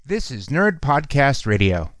This is Nerd Podcast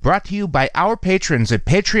Radio, brought to you by our patrons at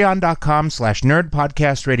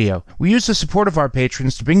patreon.com/nerdpodcastradio. We use the support of our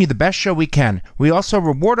patrons to bring you the best show we can. We also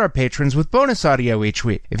reward our patrons with bonus audio each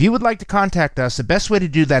week. If you would like to contact us, the best way to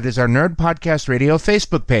do that is our Nerd Podcast Radio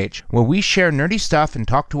Facebook page, where we share nerdy stuff and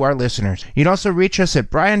talk to our listeners. You can also reach us at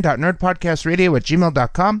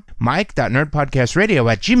brian.nerdpodcastradio@gmail.com,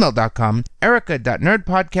 mike.nerdpodcastradio@gmail.com,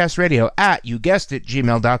 erica.nerdpodcastradio@ you guessed it,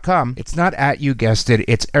 gmail.com. It's not at you guessed it,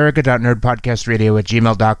 it's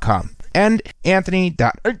erica.nerdpodcastradio@gmail.com. And Anthony.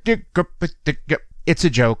 It's a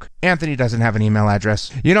joke. Anthony doesn't have an email address.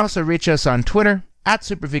 You can also reach us on Twitter, at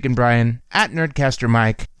SuperVeganBrian, at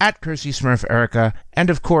NerdcasterMike, at CursySmurfErica, and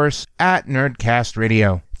of course, at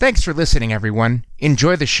NerdcastRadio. Thanks for listening, everyone.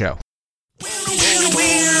 Enjoy the show.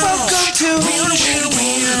 Welcome to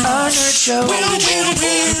our Nerd Show,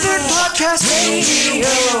 Nerd Podcast Radio.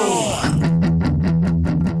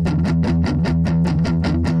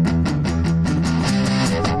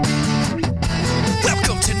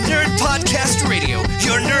 Podcast Radio,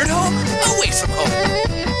 your nerd home away from home.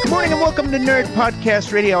 Good morning and welcome to Nerd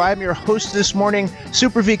Podcast Radio. I'm your host this morning,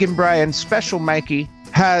 Super Vegan Brian. Special Mikey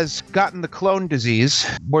has gotten the clone disease.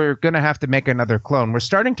 We're going to have to make another clone. We're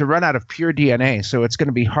starting to run out of pure DNA, so it's going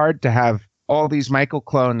to be hard to have all these Michael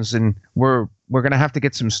clones, and we're going to have to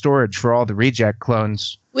get some storage for all the reject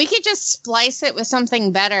clones. We could just splice it with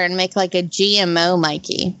something better and make like a GMO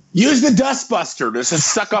Mikey. Use the Dustbuster to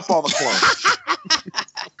suck up all the clones.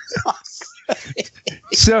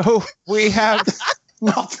 So we have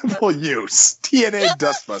multiple use DNA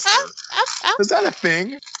Dustbuster. Is that a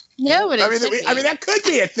thing? No, but I mean, that could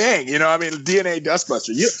be a thing. You know, I mean, DNA Dustbuster.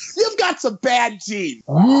 You've got some bad genes.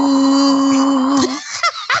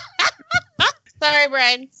 Sorry,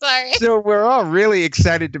 Brian. Sorry. So we're all really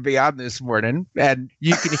excited to be on this morning, and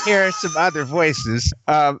you can hear some other voices.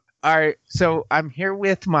 So I'm here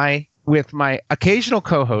with my occasional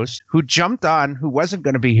co-host who jumped on, who wasn't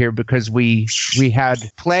going to be here because we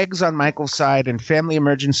had plagues on Michael's side and family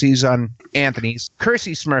emergencies on Anthony's.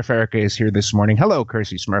 Cursy Smurf Erica is here this morning. Hello,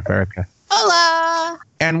 Cursy Smurf Erica. Hola.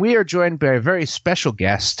 And we are joined by a very special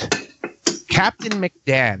guest, Captain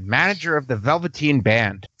McDan, manager of the Velveteen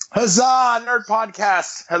Band. Huzzah, Nerd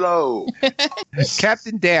Podcast. Hello.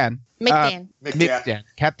 Captain Dan. McDan.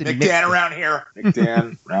 Captain McDan around here.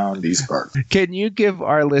 McDan around these parts. Can you give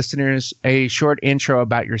our listeners a short intro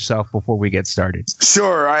about yourself before we get started?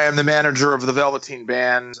 Sure. I am the manager of the Velveteen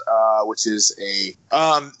Band, which is a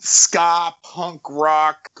ska punk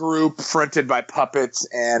rock group fronted by puppets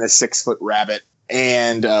and a 6-foot rabbit.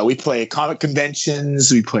 And we play comic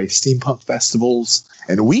conventions, we play steampunk festivals,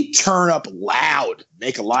 and we turn up loud,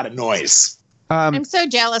 make a lot of noise. I'm so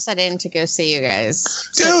jealous I didn't go see you guys.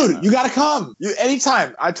 Dude, you got to come.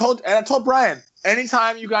 Anytime. I told Brian,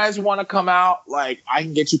 anytime you guys want to come out, like, I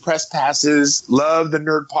can get you press passes. Love the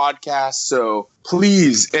Nerd Podcast. So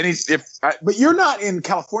please, but you're not in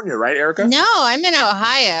California, right, Erica? No, I'm in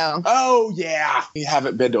Ohio. Oh, yeah. You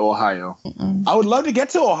haven't been to Ohio. Mm-mm. I would love to get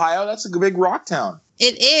to Ohio. That's a big rock town.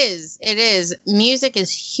 It is. Music is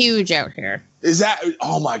huge out here. Is that?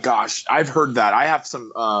 Oh my gosh, I've heard that. I have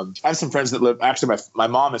some friends that live. Actually, my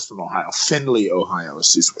mom is from Ohio. Findlay, Ohio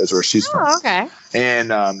is where she's from. Oh, okay.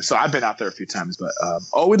 And so I've been out there a few times. But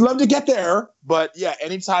we'd love to get there. But yeah,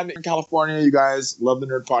 anytime in California, you guys love the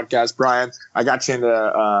Nerd Podcast. Brian, I got you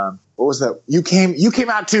into what was that? You came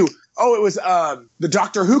out to. Oh, it was the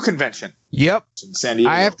Doctor Who convention. Yep. In San Diego.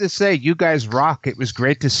 I have to say, you guys rock. It was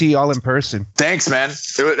great to see you all in person. Thanks, man.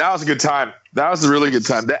 That was a good time. That was a really good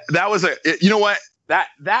time. That was you know what?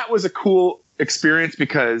 That was a cool experience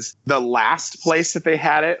because the last place that they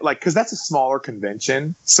had it, like, because that's a smaller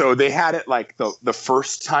convention. So they had it like the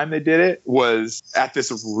first time they did it was at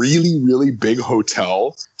this really, really big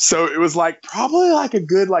hotel. So it was like probably like a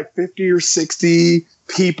good like 50 or 60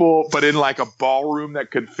 people, but in like a ballroom that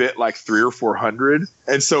could fit like 300 or 400.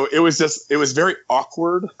 And so it was very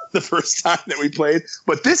awkward the first time that we played.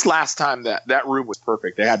 But this last time that room was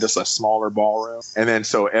perfect. They had just a smaller ballroom. And then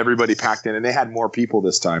so everybody packed in and they had more people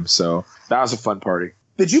this time. So that was a fun party.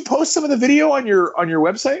 Did you post some of the video on your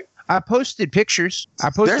website? I posted pictures.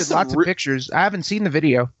 Lots of pictures. I haven't seen the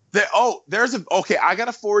video. Okay, I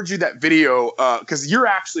gotta forward you that video because you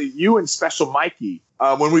and Special Mikey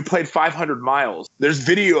when we played 500 Miles. There's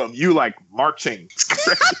video of you like marching.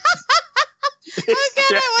 Oh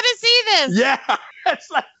God, I want to see this. Yeah,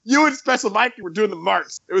 it's like you and Special Mikey were doing the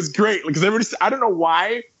march. It was great because everybody. I don't know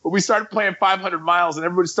why, but we started playing 500 Miles and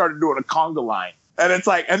everybody started doing a conga line. And it's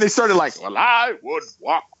like, and they started like, well, I would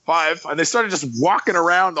walk 5, and they started just walking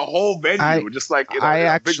around the whole venue, just like. I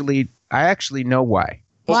actually know why.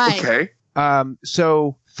 Why? Okay.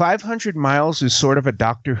 So 500 Miles is sort of a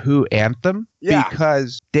Doctor Who anthem Yeah.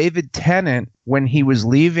 because David Tennant, when he was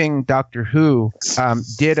leaving Doctor Who,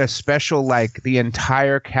 did a special, like the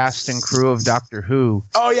entire cast and crew of Doctor Who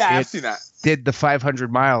Oh yeah, I've seen that. did the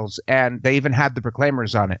 500 Miles, and they even had the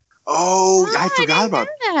Proclaimers on it. Oh, I didn't forgot about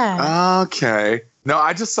know that. Okay. No,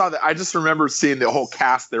 I just saw that. I just remember seeing the whole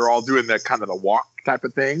cast. They're all doing the kind of the walk type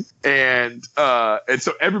of thing, and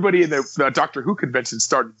so everybody in the Doctor Who convention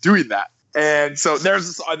started doing that. And so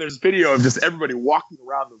there's video of just everybody walking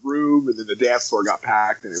around the room, and then the dance floor got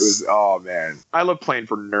packed, and it was, oh man, I love playing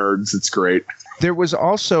for nerds. It's great. There was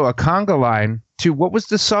also a conga line to, what was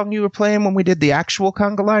the song you were playing when we did the actual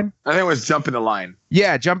conga line? I think it was Jump in the Line.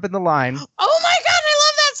 Yeah, Jump in the Line. Oh my god, I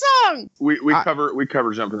love that song. We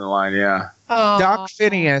cover Jump in the Line. Yeah. Oh. Doc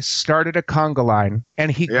Phineas started a conga line,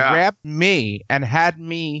 and he Yeah. grabbed me and had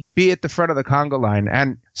me be at the front of the conga line.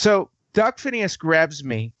 And so Doc Phineas grabs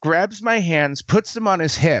me, grabs my hands, puts them on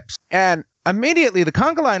his hips, and immediately the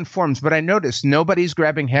conga line forms, but I notice nobody's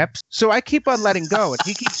grabbing hips. So I keep on letting go, and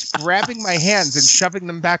he keeps grabbing my hands and shoving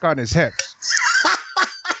them back on his hips.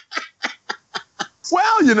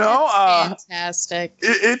 Well, you know, Fantastic.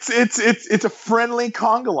 it's a friendly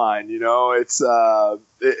conga line. You know,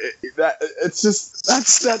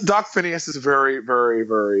 that Doc Phineas is a very, very,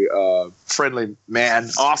 very friendly man.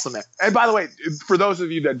 Awesome man. And by the way, for those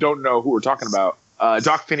of you that don't know who we're talking about,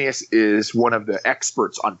 Doc Phineas is one of the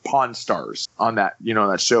experts on Pawn Stars on that, you know,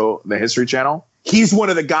 that show, the History Channel. He's one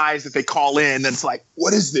of the guys that they call in and it's like,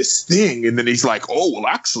 what is this thing? And then he's like, oh, well,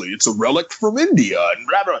 actually, it's a relic from India. And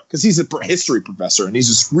because he's a history professor and he's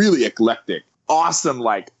just really eclectic. Awesome,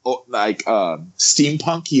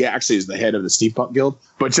 steampunk. He actually is the head of the Steampunk Guild.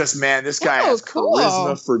 But just, man, this guy has cool.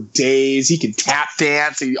 charisma for days. He can tap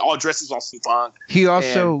dance. He all dresses all steampunk. He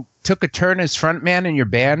also took a turn as frontman in your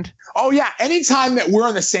band. Oh, yeah. Anytime that we're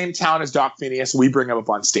in the same town as Doc Phineas, we bring him up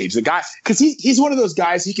on stage. The guy, because he's one of those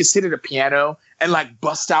guys, he can sit at a piano and like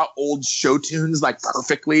bust out old show tunes like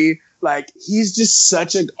perfectly. Like, he's just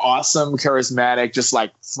such an awesome, charismatic, just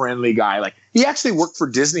like friendly guy. Like, he actually worked for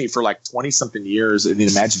Disney for like 20-something years in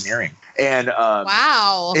Imagineering. And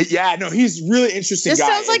wow. He's really interesting. This guy.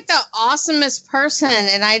 sounds like the awesomest person,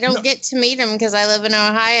 and I don't get to meet him because I live in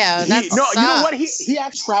Ohio. You know what? He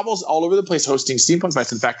actually travels all over the place hosting Steampunk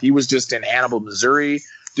Fest. In fact, he was just in Hannibal, Missouri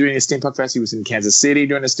doing a Steampunk Fest. He was in Kansas City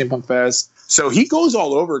doing a Steampunk Fest. So he goes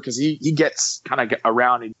all over because he gets kind of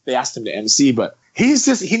around. And they asked him to MC, but he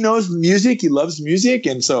knows music. He loves music.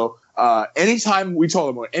 And so anytime we're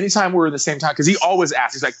in the same town, because he always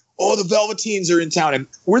asks, he's like, oh, the Velveteens are in town. And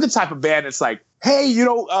we're the type of band that's like, hey, you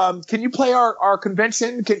know, can you play our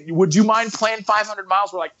convention? Would you mind playing 500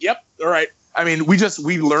 Miles? We're like, yep. All right. I mean, we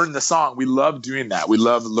learned the song. We love doing that. We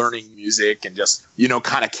love learning music and just, you know,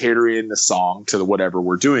 kind of catering the song to whatever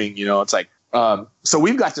we're doing. You know, it's like, so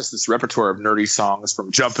we've got just this repertoire of nerdy songs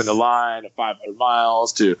from Jump in the Line to 500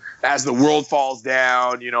 Miles to As the World Falls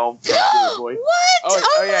Down, you know. What? Oh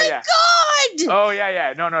my God. Oh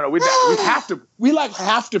yeah. No. We have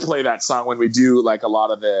to play that song when we do like a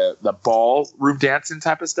lot of the ballroom dancing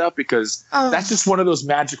type of stuff, because that's just one of those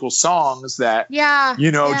magical songs that,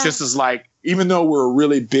 just as like, even though we're a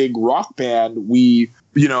really big rock band,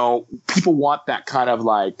 people want that kind of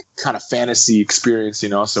fantasy experience, you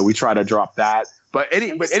know, so we try to drop that. But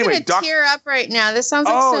anyway, tear up right now. This sounds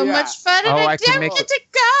like so much fun, and I never get to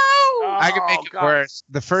go. I can make it worse.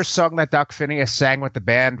 The first song that Doc Phineas sang with the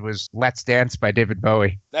band was "Let's Dance" by David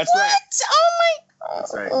Bowie. That's right. Oh my!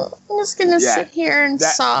 That's right. I'm just gonna sit here and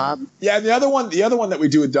sob. Yeah, the other one that we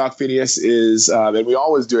do with Doc Phineas is, and we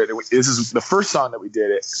always do it. This is the first song that we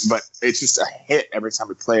did it, but it's just a hit every time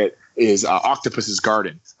we play it. Is Octopus's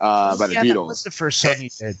Garden by the Beatles. That was the first song you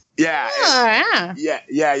did. Yeah.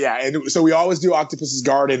 And so we always do Octopus's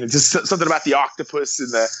Garden, and just something about the octopus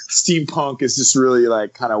and the steampunk is just really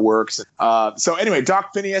like kind of works. So anyway,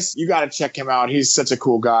 Doc Phineas, you got to check him out. He's such a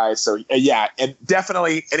cool guy. So and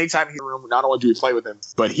definitely anytime he's in the room, not only do we play with him,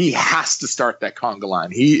 but he has to start that conga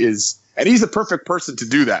line. And he's the perfect person to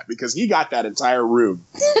do that because he got that entire room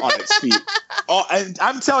on its feet. And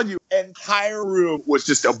I'm telling you, entire room was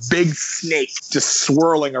just a big snake just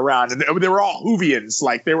swirling around. And they were all Whovians.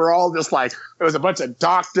 Like, they were all just like, there was a bunch of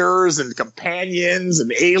doctors and companions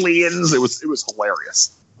and aliens. It was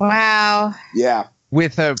hilarious. Wow. Yeah.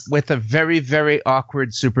 With a very, very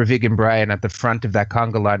awkward Super Vegan Brian at the front of that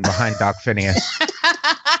conga line behind Doc Phineas.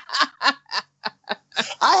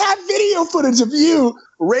 I have video footage of you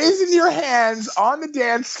raising your hands on the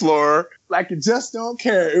dance floor like you just don't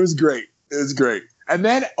care. It was great. And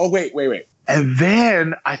then, wait. And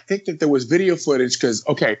then I think that there was video footage because,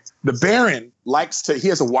 the Baron he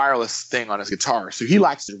has a wireless thing on his guitar. So he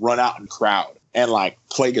likes to run out and crowd. and like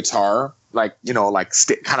play guitar, like, you know, like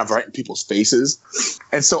kind of right in people's faces.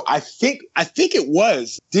 And so I think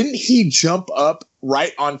didn't he jump up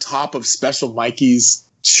right on top of Special Mikey's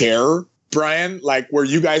chair, Brian, like where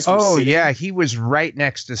you guys were sitting? Yeah, he was right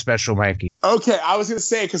next to Special Mikey. Okay, I was going to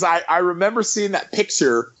say, because I remember seeing that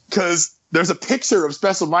picture, because there's a picture of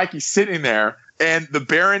Special Mikey sitting there, and the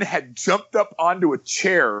Baron had jumped up onto a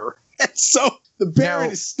chair. And so the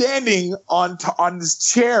Baron is standing on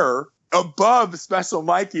this chair above Special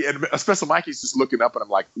Mikey, and Special Mikey's just looking up, and I'm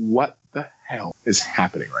like, what the hell is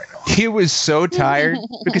happening right now? He was so tired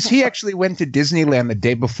because he actually went to Disneyland the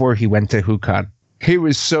day before he went to HooCon. He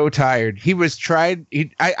was so tired.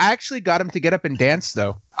 I actually got him to get up and dance,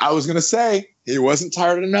 though. I was going to say, he wasn't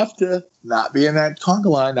tired enough to not be in that conga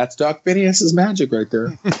line. That's Doc Phineas's magic right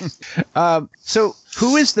there. So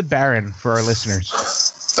who is the Baron for our listeners?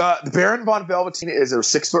 The Baron von Velveteen is a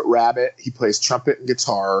 6-foot rabbit. He plays trumpet and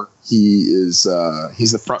guitar. He's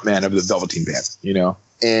the front man of the Velveteen Band, you know,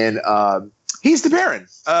 and he's the Baron.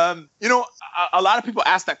 You know, a lot of people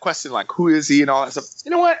ask that question, like, who is he and all that stuff.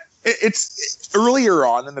 You know what? It's earlier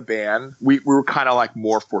on in the band, we were kind of like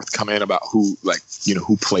more forthcoming about who, like, you know,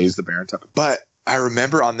 who plays the Baron type. But I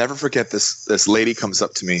remember, I'll never forget this lady comes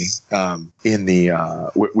up to me in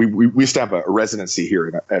the we used to have a residency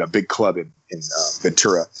here at a big club in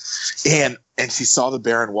Ventura, and she saw the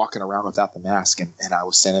Baron walking around without the mask, and I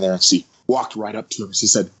was standing there, and she walked right up to him and she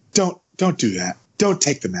said, don't do that. Don't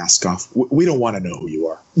take the mask off. We don't want to know who you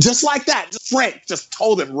are. Just like that. Just Frank just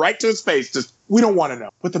told him right to his face. Just, we don't want to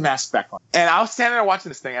know. Put the mask back on. And I was standing there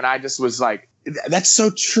watching this thing, and I just was like, that's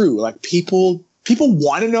so true. Like, people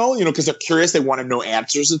want to know, you know, because they're curious. They want to know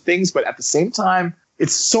answers to things. But at the same time,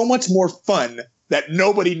 it's so much more fun that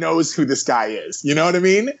nobody knows who this guy is. You know what I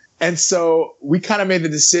mean? And so we kind of made the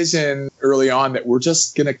decision early on that we're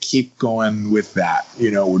just going to keep going with that.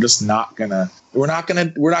 You know, we're not going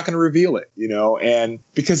to reveal it, you know, and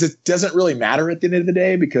because it doesn't really matter at the end of the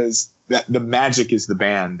day, because the magic is the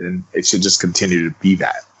band, and it should just continue to be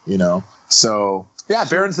that, you know? So yeah,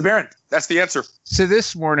 Baron's the Baron. That's the answer. So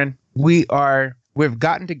this morning we've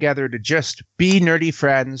gotten together to just be nerdy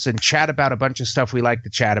friends and chat about a bunch of stuff we like to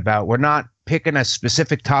chat about. We're not picking a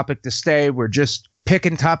specific topic to stay. We're just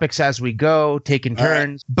picking topics as we go, taking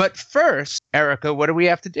turns. Right. But first, Erica, what do we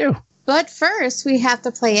have to do? But first, we have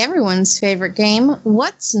to play everyone's favorite game,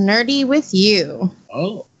 What's Nerdy with You?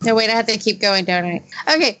 Oh. No, wait, I have to keep going, don't I?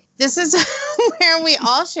 Okay, this is where we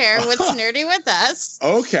all share what's nerdy with us.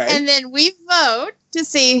 Okay. And then we vote to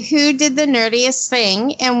see who did the nerdiest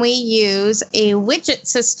thing, and we use a widget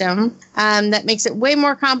system that makes it way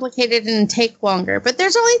more complicated and take longer. But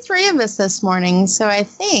there's only 3 of us this morning, so I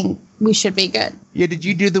think we should be good. Yeah, did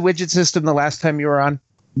you do the widget system the last time you were on?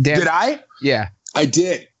 Dan? Did I? Yeah. I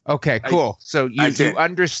did. Okay, cool. So you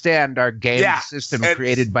understand our game system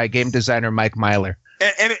created by game designer Mike Myler.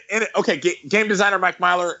 And okay, game designer Mike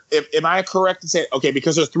Myler, am I correct in saying, okay,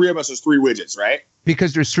 because there's 3 of us, there's 3 widgets, right?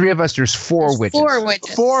 Because there's 3 of us, there's 4 widgets. 4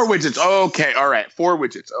 widgets. 4 widgets. Okay, all right. 4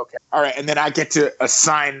 widgets. Okay. All right, and then I get to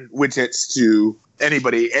assign widgets to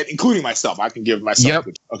anybody, including myself. I can give myself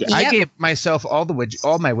widgets. Okay. I gave myself all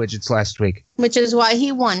my widgets last week. Which is why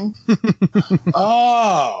he won.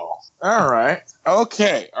 Oh, all right.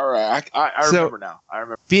 Okay. All right. I remember now. I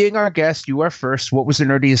remember. Being our guest, you are first. What was the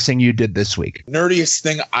nerdiest thing you did this week? Nerdiest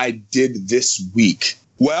thing I did this week.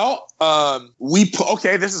 Well,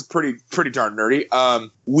 this is pretty darn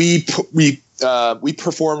nerdy. We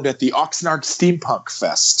performed at the Oxnard Steampunk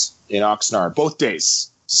Fest in Oxnard both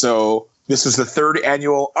days. So this was the 3rd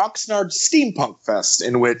annual Oxnard Steampunk Fest,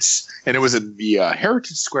 and it was in the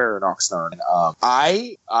Heritage Square in Oxnard.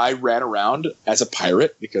 I ran around as a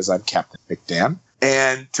pirate because I'm Captain McDan,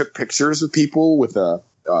 and took pictures with people with a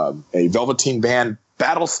Velveteen Band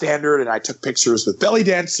battle standard, and I took pictures with belly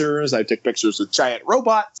dancers. I took pictures with giant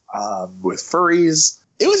robots, with furries.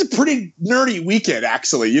 It was a pretty nerdy weekend,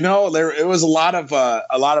 actually. You know, it was a lot of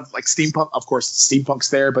like steampunk. Of course, steampunk's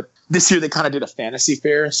there, but this year they kind of did a fantasy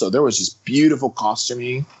fair, so there was just beautiful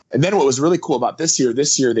costuming. And then what was really cool about this year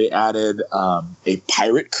they added a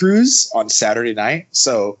pirate cruise on Saturday night.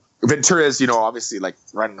 So Ventura is, you know, obviously like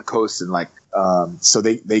right on the coast, and like so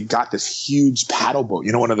they got this huge paddle boat.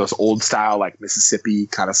 You know, one of those old style like Mississippi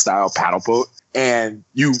kind of style paddle boat, and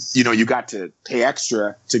you got to pay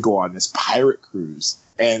extra to go on this pirate cruise.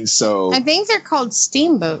 And so I think they're called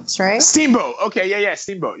steamboats, right? Steamboat. Okay. Yeah.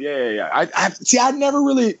 Steamboat. Yeah. I never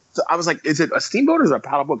really, I was like, is it a steamboat or is it a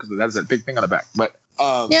paddle boat? Because that's a big thing on the back. But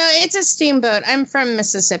it's a steamboat. I'm from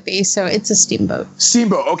Mississippi, so it's a steamboat.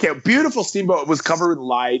 Steamboat. Okay. Beautiful steamboat. It was covered in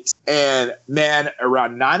lights. And man,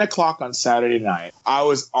 around 9 o'clock on Saturday night, I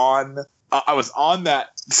was on that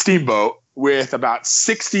steamboat, with about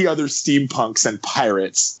 60 other steampunks and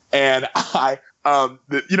pirates. And of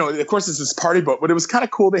course it's this party boat, but it was kind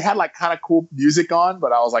of cool. They had like kind of cool music on,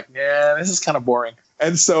 but I was like, nah, this is kind of boring.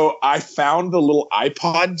 And so I found the little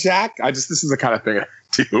iPod jack. This is the kind of thing I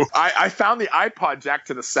do. I found the iPod jack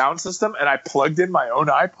to the sound system, and I plugged in my own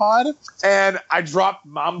iPod, and I dropped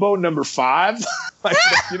Mambo number 5. Like,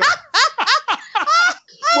 you know.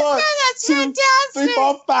 One, that's two, fantastic. 3,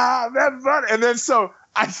 4, 5. That's fun. And then so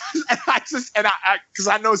because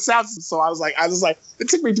I know sound, so I was like, it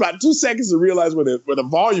took me about 2 seconds to realize where the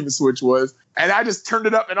volume switch was, and I just turned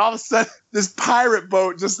it up, and all of a sudden, this pirate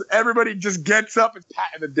boat, everybody just gets up, and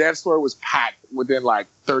the dance floor was packed within like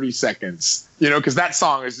 30 seconds, because that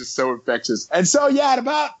song is just so infectious. And so yeah, at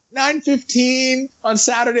about 9:15 on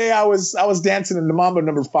Saturday, I was dancing in the Mambo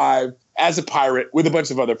number 5 as a pirate with a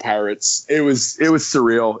bunch of other pirates. It was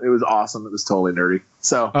surreal. It was awesome. It was totally nerdy.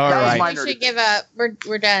 So that was my nerdy. We should give up.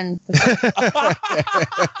 We're done.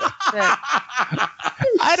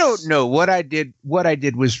 I don't know what I did. What I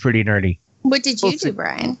did was pretty nerdy. What did you do,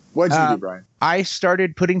 Brian? What did you do, Brian? I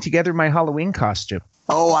started putting together my Halloween costume.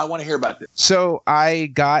 Oh, I want to hear about this. So I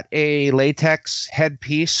got a latex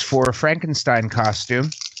headpiece for a Frankenstein costume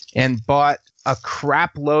and bought a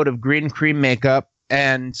crap load of green cream makeup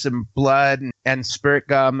and some blood and spirit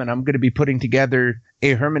gum, and I'm going to be putting together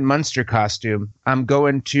a Herman Munster costume. I'm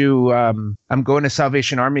going to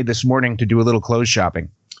Salvation Army this morning to do a little clothes shopping.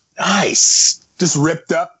 Nice, just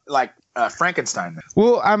ripped up like Frankenstein.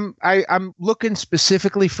 Well, I'm looking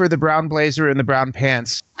specifically for the brown blazer and the brown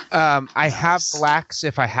pants. I have blacks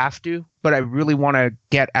if I have to, but I really want to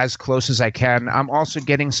get as close as I can. I'm also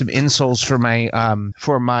getting some insoles for my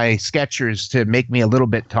Skechers to make me a little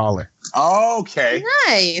bit taller. Okay.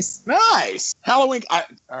 Nice. Halloween. All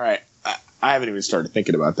right. I haven't even started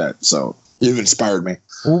thinking about that, so you've inspired me.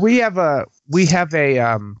 Well, we have a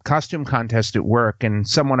costume contest at work, and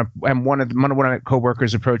one of my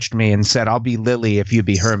coworkers approached me and said, "I'll be Lily if you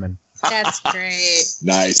be Herman." That's great.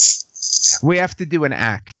 Nice. We have to do an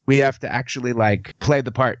act. We have to actually like play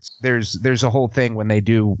the parts. There's a whole thing when they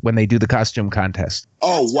do the costume contest.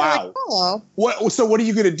 Oh, That's wow. really cool. What? So what are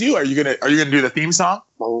you gonna do? Are you gonna do the theme song?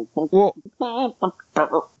 Well,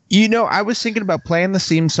 I was thinking about playing the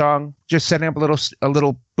theme song, just setting up a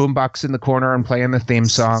little boombox in the corner and playing the theme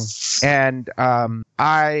song. And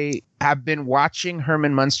I have been watching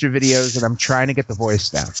Herman Munster videos, and I'm trying to get the voice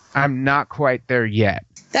down. I'm not quite there yet.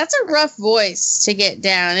 That's a rough voice to get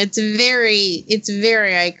down. It's very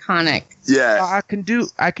iconic. Yeah. I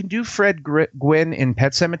can do Fred Gwynn in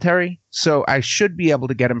Pet Sematary, so I should be able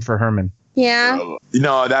to get him for Herman. Yeah.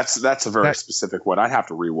 No, that's a very specific one. I'd have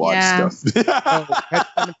to rewatch stuff. Pet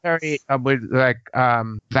Sematary with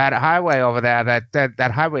that highway over there.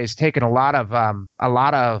 That highway has taken a lot of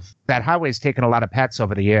that highway's taken a lot of pets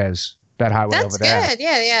over the years. That highway That's over there. good.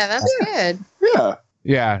 Yeah, that's good. Yeah.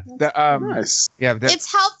 Yeah. Nice. Yeah.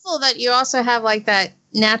 It's helpful that you also have like that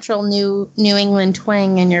natural New England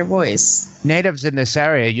twang in your voice. Natives in this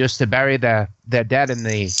area used to bury their dead in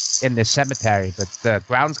the cemetery, but the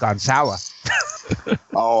ground's gone sour.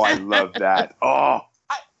 Oh, I love that. Oh,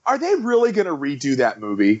 are they really going to redo that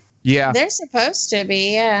movie? Yeah. They're supposed to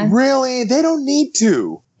be, yeah. Really? They don't need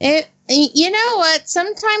to. You know what?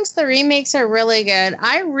 Sometimes the remakes are really good.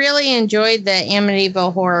 I really enjoyed the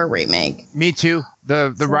Amityville Horror remake. Me too.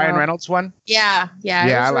 The Ryan Reynolds one? Yeah.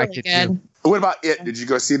 I liked it too. What about it? Did you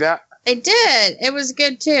go see that? I did. It was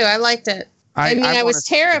good too. I liked it. I was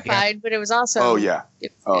terrified, but it was also. Oh yeah.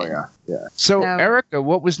 Yeah. So, Erica,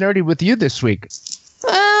 what was nerdy with you this week?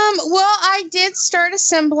 Well, I did start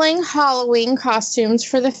assembling Halloween costumes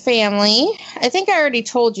for the family. I think I already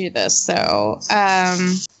told you this, so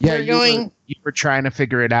you were trying to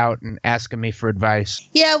figure it out and asking me for advice.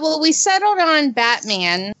 Yeah, well, we settled on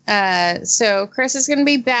Batman. So Chris is going to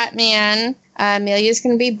be Batman. Amelia's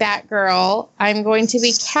going to be Batgirl. I'm going to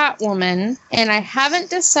be Catwoman. And I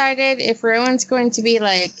haven't decided if Rowan's going to be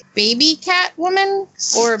like baby Catwoman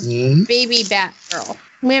or baby Batgirl.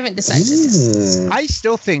 We haven't decided. I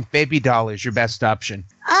still think Baby Doll is your best option.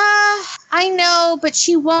 I know, but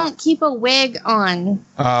she won't keep a wig on.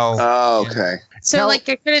 Oh, okay. So I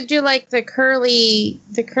couldn't do like the curly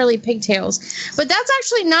pigtails. But that's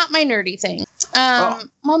actually not my nerdy thing.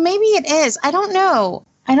 Well, maybe it is. I don't know.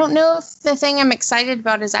 I don't know if the thing I'm excited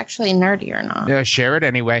about is actually nerdy or not. Yeah, share it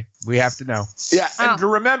anyway. We have to know. Yeah, and to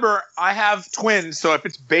remember, I have twins, so if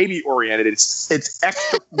it's baby oriented, it's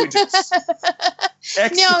extra widgets.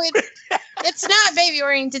 No, it's not baby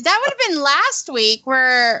oriented. That would have been last week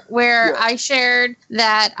where I shared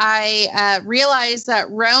that I realized that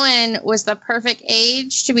Rowan was the perfect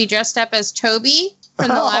age to be dressed up as Toby from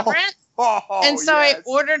the Labyrinth. And so I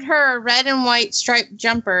ordered her a red and white striped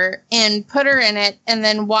jumper and put her in it and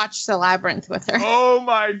then watched the Labyrinth with her. Oh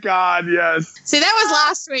my God, yes. See, that was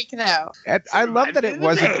last week, though. And I love that it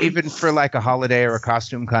wasn't even for like a holiday or a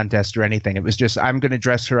costume contest or anything. It was just, I'm going to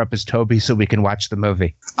dress her up as Toby so we can watch the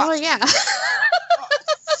movie. Oh, yeah.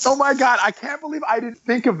 Oh my God, I can't believe I didn't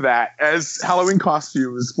think of that as Halloween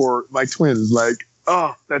costumes for my twins. Like,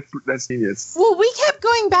 oh, that's genius. Well, we kept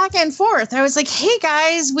going back and forth. I was like, hey,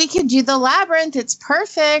 guys, we could do the Labyrinth. It's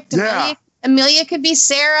perfect. Yeah. Amelia could be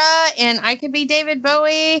Sarah, and I could be David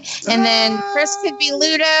Bowie, and then Chris could be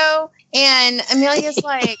Ludo. And Amelia's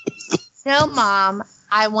like, no, Mom,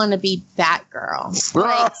 I want to be Batgirl.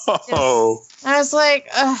 Like, I was like,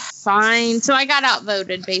 fine. So I got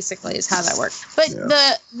outvoted, basically, is how that worked. But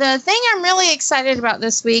the thing I'm really excited about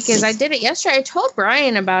this week is I did it yesterday. I told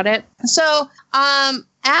Brian about it. So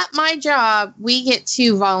at my job, we get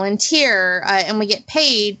to volunteer, and we get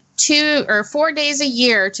paid 2 or 4 days a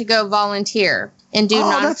year to go volunteer and do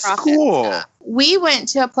nonprofit that's cool. stuff. We went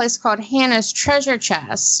to a place called Hannah's Treasure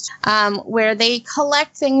Chest, where they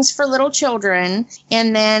collect things for little children,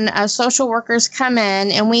 and then social workers come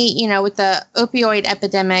in, and we, with the opioid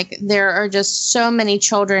epidemic, there are just so many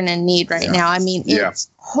children in need right now. I mean,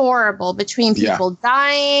 it's horrible, between people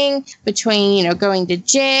dying, between, going to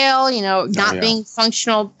jail, not being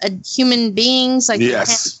functional human beings, like their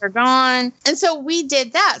parents are gone. And so we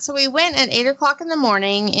did that. So we went at 8:00 in the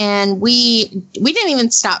morning, and we didn't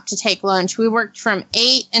even stop to take lunch. We worked from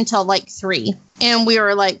 8 until like 3, and we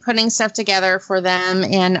were like putting stuff together for them.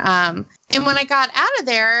 And when I got out of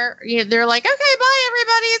there, they're like, okay, bye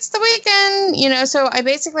everybody, it's the weekend. So I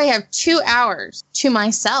basically have 2 hours to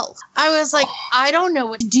myself. I was like, I don't know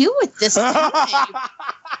what to do with this time. like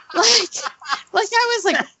I was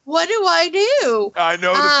like, what do I do? I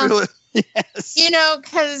know the feeling. Yes.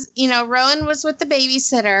 Because, Rowan was with the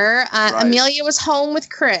babysitter. Right. Amelia was home with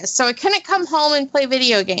Chris. So I couldn't come home and play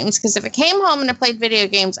video games, because if I came home and I played video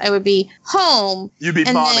games, I would be home. You'd be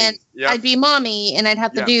mommy. Then I'd be mommy, and I'd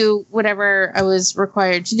have to do whatever I was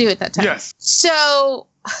required to do at that time. Yes. So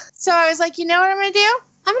I was like, you know what I'm going to do?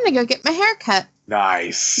 I'm going to go get my hair cut.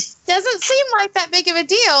 Nice. Doesn't seem like that big of a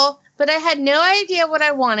deal. But I had no idea what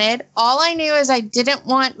I wanted. All I knew is I didn't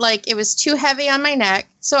want, it was too heavy on my neck.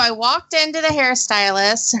 So I walked into the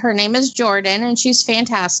hairstylist. Her name is Jordan, and she's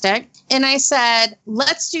fantastic. And I said,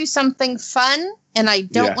 let's do something fun, and I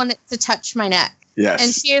don't want it to touch my neck. Yes.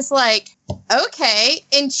 And she is like, okay.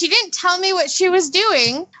 And she didn't tell me what she was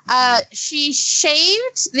doing. She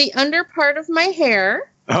shaved the under part of my hair.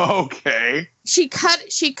 Okay. She cut,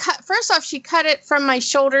 first off, she cut it from my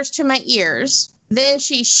shoulders to my ears. Then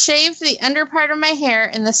she shaved the under part of my hair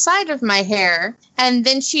and the side of my hair, and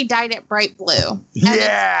then she dyed it bright blue. And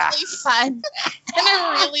it's really fun, and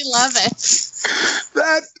I really love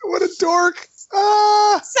it. What a dork. So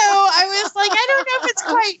I was like, I don't know if it's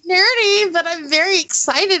quite nerdy, but I'm very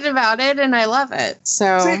excited about it, and I love it.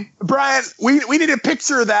 So, see, Brian, we need a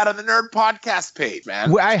picture of that on the Nerd Podcast page,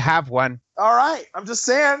 man. I have one. All right. I'm just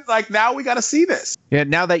saying, now we got to see this. Yeah,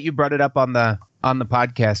 now that you brought it up on the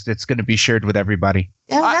podcast, it's going to be shared with everybody.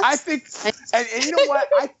 Yeah, I think, and you know what?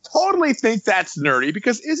 I totally think that's nerdy,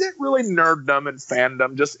 because isn't really nerddom and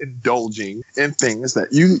fandom just indulging in things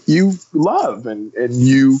that you love and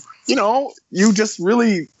you just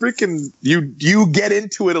really freaking you get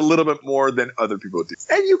into it a little bit more than other people do,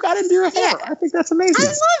 and you got into your hair. I think that's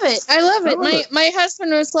amazing. I love it. My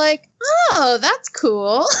husband was like, oh, that's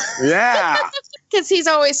cool. Yeah. Because he's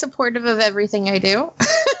always supportive of everything I do.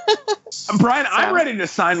 Brian, I'm ready to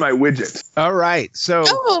sign my widget. All right. So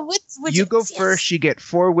widgets, you go first. You get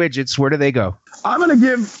 4 widgets. Where do they go? I'm gonna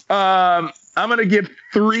give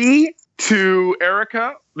 3 to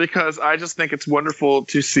Erica, because I just think it's wonderful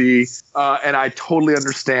to see, and I totally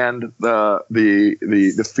understand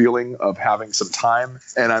the feeling of having some time.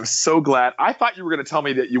 And I'm so glad. I thought you were going to tell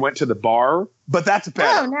me that you went to the bar, but that's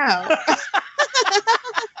better. Oh no.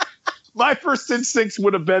 My first instincts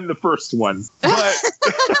would have been the first one,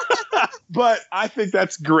 but I think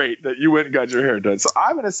that's great that you went and got your hair done. So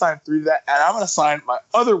I'm going to sign 3 to that, and I'm going to sign my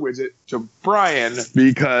other widget to Brian,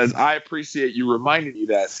 because I appreciate you reminding me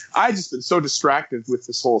that I just been so distracted with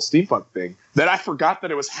this whole steampunk thing that I forgot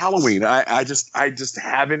that it was Halloween. I just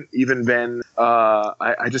haven't even been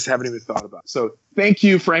I just haven't even thought about it. So thank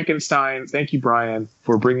you, Frankenstein. Thank you, Brian,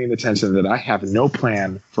 for bringing the attention that I have no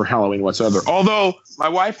plan for Halloween whatsoever. Although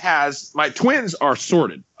my twins are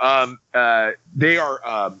sorted.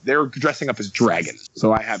 They're dressing up as dragons.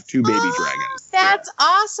 So I have 2 baby dragons. That's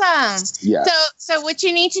awesome. Yeah. So what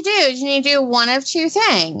you need to do is you need to do one of 2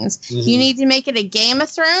 things. Mm-hmm. You need to make it a Game of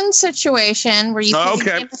Thrones situation where you pick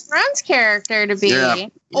a Game of Thrones character, character to be, Yeah.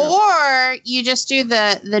 or you just do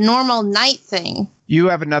the normal night thing. You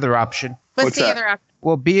have another option. What's the that? other option?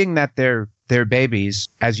 Well, being that they're babies,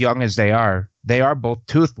 as young as they are both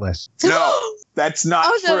toothless. No, that's not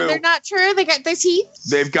Oh, no, true. they're not true. They got their teeth.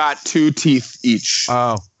 They've got 2 teeth each.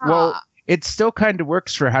 Oh, well, Ah. it still kind of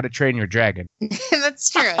works for How to Train Your Dragon. That's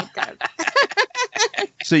true. It does.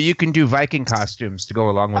 So you can do Viking costumes to go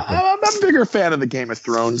along with them. I'm a bigger fan of the Game of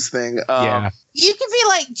Thrones thing. Yeah. You could be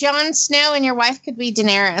like Jon Snow, and your wife could be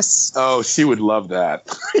Daenerys, Oh, she would love that.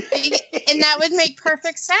 and that would make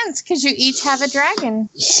perfect sense because you each have a dragon.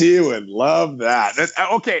 She would love that.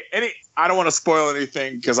 Okay, I don't want to spoil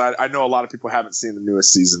anything because I know a lot of people haven't seen the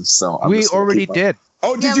newest season. So I'm We just gonna already keep on. did.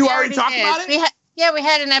 Oh, did Yeah, you we already talk did. about it? We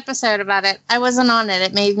had an episode about it. I wasn't on it.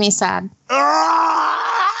 It made me sad. Ah!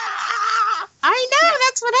 I know.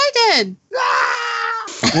 That's what I did.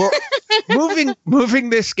 Well, moving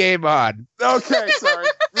this game on. Okay, sorry.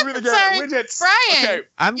 Moving the game. Sorry, Widgets. Brian. Okay.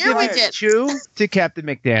 I'm Your giving widget. 2 to Captain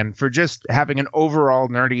McDan for just having an overall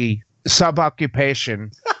nerdy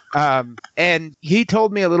sub-occupation. And he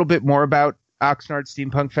told me a little bit more about Oxnard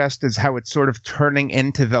Steampunk Fest, is how it's sort of turning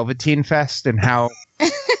into Velveteen Fest, and how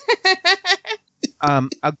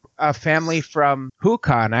a family from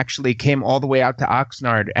Hukan actually came all the way out to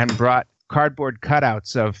Oxnard and brought cardboard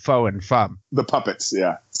cutouts of Foe and Fum. The puppets,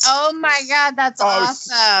 yeah. Oh my God, that's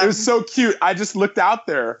awesome. It was so cute. I just looked out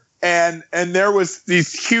there and there was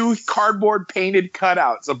these huge cardboard painted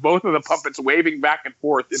cutouts of both of the puppets waving back and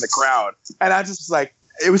forth in the crowd. And I just was like,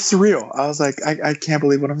 it was surreal. I was like, I can't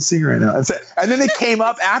believe what I'm seeing right now. And then they came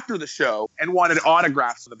up after the show and wanted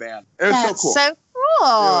autographs from the band. It was That's so cool. so It cool.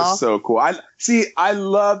 was so cool. I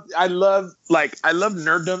love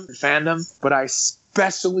nerddom and fandom, but I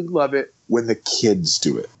especially love it when the kids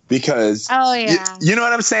do it because Oh yeah. you know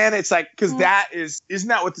what I'm saying? It's like, because isn't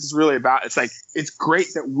that what this is really about? It's like, it's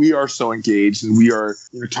great that we are so engaged and we are,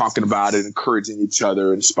 talking about it, encouraging each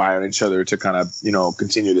other, inspiring each other to kind of,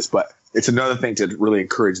 continue this. But it's another thing to really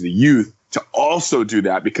encourage the youth to also do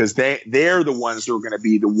that because they're the ones who are going to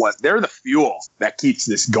be they're the fuel that keeps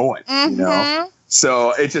this going, Mhm.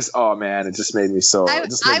 So it just, oh man, it just made me so. I It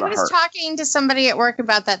just made my was heart. talking to somebody at work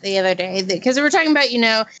about that the other day because we were talking about,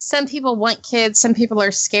 some people want kids, some people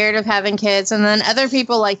are scared of having kids, and then other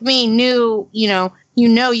people like me knew, you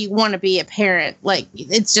want to be a parent. Like,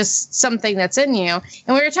 it's just something that's in you.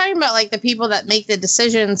 And we were talking about, like, the people that make the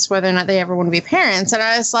decisions whether or not they ever want to be parents. And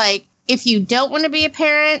I was like, if you don't want to be a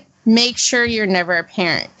parent, make sure you're never a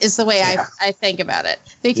parent is the way I think about it.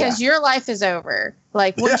 Because your life is over.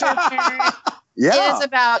 Like, once you're a parent, it is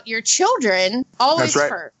about your children always That's right.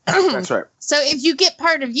 first. That's right. So if you get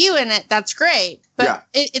part of you in it, that's great. But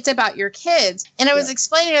it's about your kids. And I was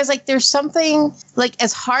explaining, I was like, there's something, like,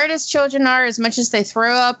 as hard as children are, as much as they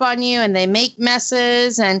throw up on you and they make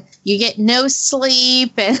messes and you get no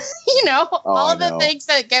sleep and, all the things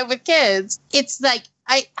that go with kids. It's like,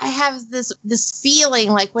 I have this feeling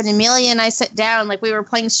like when Amelia and I sit down, like we were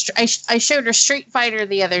playing, I showed her Street Fighter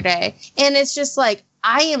the other day. And it's just like,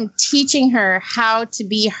 I am teaching her how to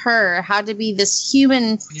be her, how to be this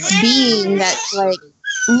human being that like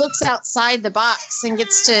looks outside the box and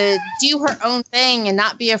gets to do her own thing and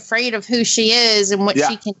not be afraid of who she is and what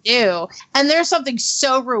she can do. And there's something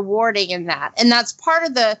so rewarding in that. And that's part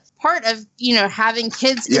of having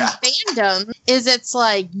kids in fandom is it's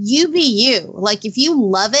like, you be you. Like, if you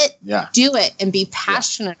love it, do it and be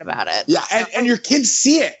passionate about it. Yeah. And your kids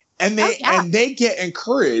see it. And they get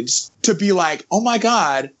encouraged to be like, oh my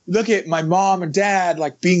God, look at my mom and dad,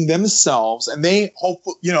 like being themselves. And they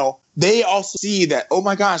hopefully, they also see that, oh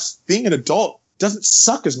my gosh, being an adult doesn't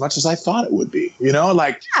suck as much as I thought it would be,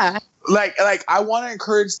 like I want to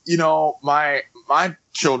encourage, my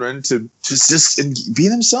children to just be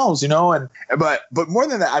themselves, but more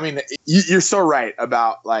than that, I mean, you're so right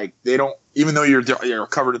about like, they don't, even though you're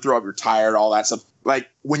covered to throw up, you're tired, all that stuff. Like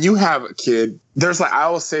when you have a kid, there's like, I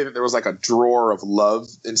always say that there was like a drawer of love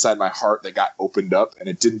inside my heart that got opened up, and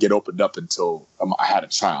it didn't get opened up until I had a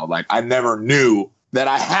child. Like I never knew that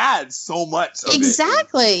I had so much of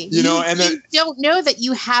exactly. it. And then, you don't know that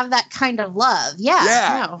you have that kind of love.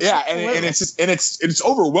 And it's just, it's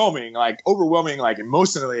overwhelming, like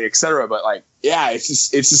emotionally, etc. But like, it's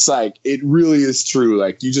just like, it really is true.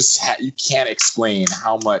 Like you just you can't explain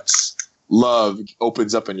how much love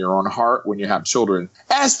opens up in your own heart when you have children,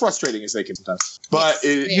 as frustrating as they can sometimes. But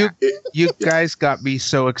you guys got me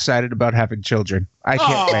so excited about having children. I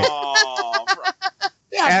can't wait.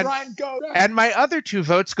 Yeah, Brian, go. And my other 2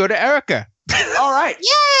 votes go to Erica. All right.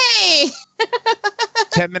 Yay!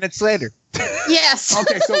 10 minutes later. Yes.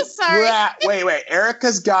 Okay, so sorry. wait.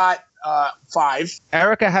 Erica's got 5.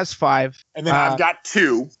 Erica has 5. And then I've got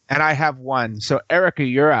 2. And I have 1. So, Erica,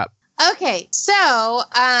 you're up. Okay, so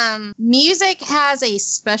music has a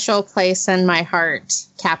special place in my heart,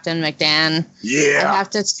 Captain McDan. Yeah. I have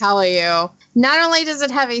to tell you, not only does it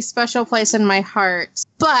have a special place in my heart,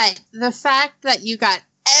 but the fact that you got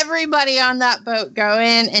everybody on that boat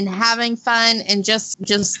going and having fun and just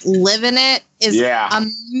living it is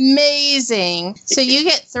amazing. So you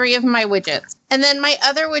get 3 of my widgets. And then my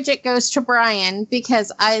other widget goes to Brian because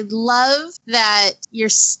I love that you're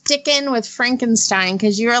sticking with Frankenstein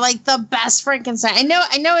because you're like the best Frankenstein.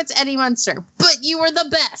 I know it's Eddie Munster, but you were the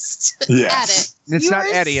best at it. It's you not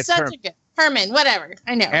were Eddie, it's such a good Herman, whatever.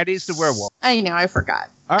 I know. Eddie's the werewolf. I know, I forgot.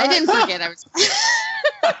 All I right. didn't forget. I was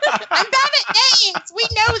I'm bad at names. We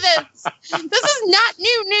know this. This is not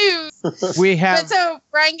new news. We have But so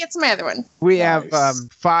Brian gets my other one. we have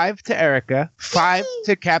 5 to Erica, 5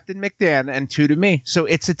 to Captain McDan, and 2 to me. So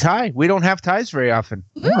it's a tie. We don't have ties very often.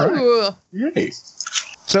 Ooh. Yay.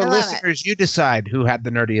 So I love listeners, you decide who had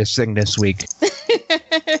the nerdiest thing this week.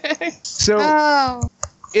 So Oh.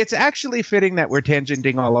 it's actually fitting that we're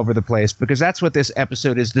tangenting all over the place because that's what this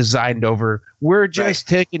episode is designed over. We're just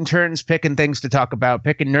taking turns picking things to talk about,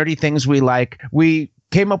 picking nerdy things we like. We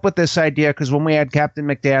came up with this idea because when we had Captain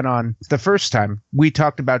McDan on the first time, we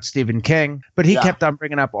talked about Stephen King, but he kept on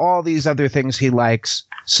bringing up all these other things he likes.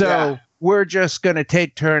 So we're just going to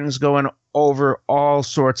take turns going over all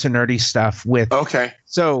sorts of nerdy stuff with. Okay.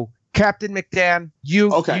 So Captain McDan, you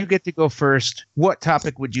get to go first. What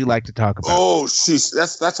topic would you like to talk about? Oh, jeez,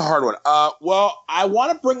 that's a hard one. Well, I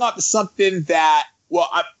want to bring up something that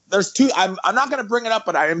there's 2. I'm not going to bring it up,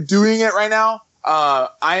 but I am doing it right now. I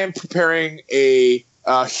am preparing a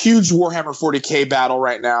huge Warhammer 40K battle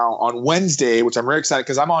right now on Wednesday, which I'm very excited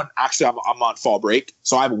because I'm on fall break,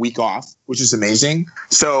 so I have a week off, which is amazing.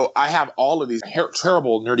 So I have all of these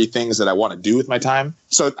terrible nerdy things that I want to do with my time.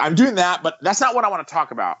 So I'm doing that, but that's not what I want to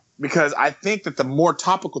talk about. Because I think that the more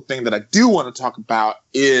topical thing that I do want to talk about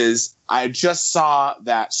is I just saw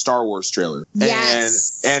that Star Wars trailer.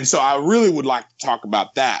 Yes. And so I really would like to talk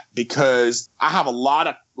about that because I have a lot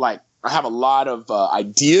of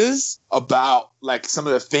ideas about like some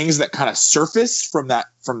of the things that kind of surfaced from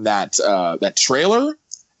that trailer.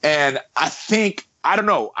 And I think, I don't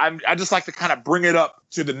know, I just like to kind of bring it up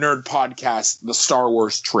to the Nerd Podcast, the Star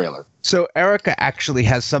Wars trailer. So Erica actually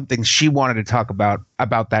has something she wanted to talk about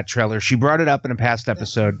that trailer. She brought it up in a past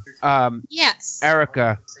episode. Yes.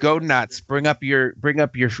 Erica, go nuts. Bring up your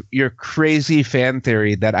crazy fan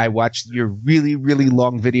theory that I watched your really, really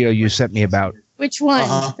long video you sent me about. Which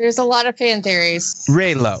one? There's a lot of fan theories.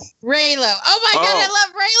 Reylo. Oh my God, I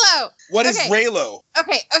love Reylo. What is Reylo?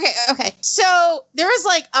 Okay. So there was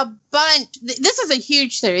like a bunch. This is a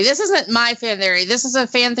huge theory. This isn't my fan theory. This is a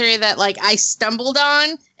fan theory that like I stumbled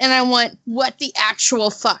on, and I went, "What the actual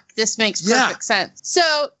fuck? This makes perfect sense."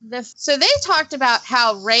 So they talked about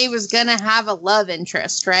how Rey was gonna have a love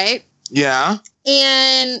interest, right? Yeah.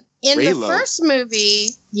 And in Reylo. the first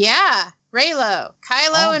movie, Reylo,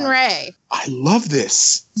 Kylo, and Rey. I love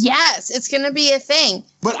this. Yes, it's going to be a thing.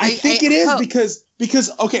 But I think it is because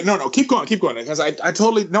okay, no, keep going because I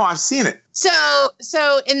totally no, I've seen it.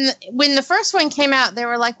 So when the first one came out, they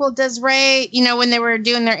were like, well, does Rey, when they were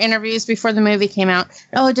doing their interviews before the movie came out,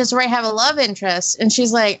 does Rey have a love interest? And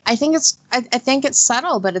she's like, I think it's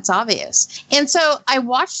subtle, but it's obvious. And so I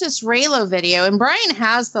watched this Reylo video, and Brian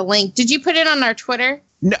has the link. Did you put it on our Twitter?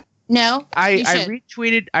 No? I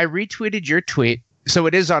retweeted your tweet, so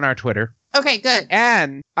it is on our Twitter. Okay, good.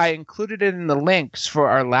 And I included it in the links for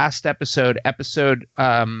our last episode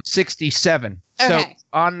 67. Okay. So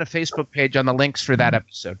on the Facebook page on the links for that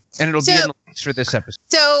episode. And it'll be in the links for this episode.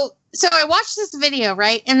 So I watched this video,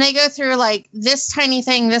 right? And they go through like this tiny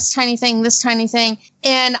thing, this tiny thing, this tiny thing.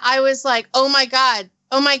 And I was like, oh my God,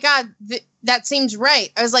 that seems right.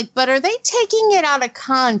 I was like, but are they taking it out of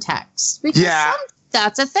context? Because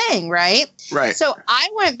that's a thing, right? Right. So I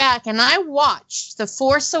went back and I watched The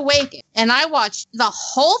Force Awakens, and I watched the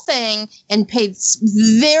whole thing and paid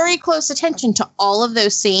very close attention to all of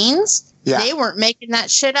those scenes. Yeah. They weren't making that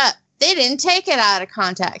shit up. They didn't take it out of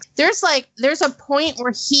context. There's a point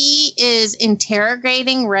where he is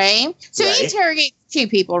interrogating Rey. So he interrogates 2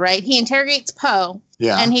 people, right? He interrogates Poe.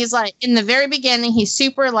 Yeah. And he's like, in the very beginning, he's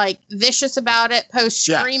super like vicious about it. Poe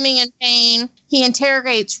screaming in pain. He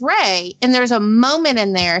interrogates Rey, and there's a moment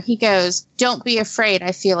in there. He goes, "Don't be afraid.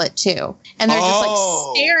 I feel it too." And they're just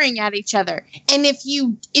like staring at each other. And if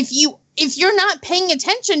you're not paying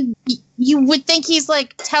attention, you would think he's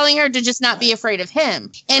like telling her to just not be afraid of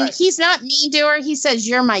him. And he's not mean to her. He says,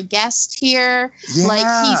 "You're my guest here." Yeah. Like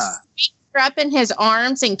her up in his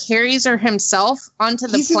arms and carries her himself onto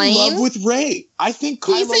the He's plane. in love with Rey. I think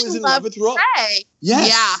Kylo is in love with Rey. Yes.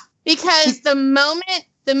 Yeah, because the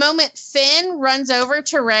moment Finn runs over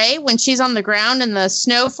to Rey when she's on the ground in the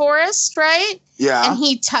snow forest, right? Yeah. And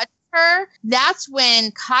he touches her, that's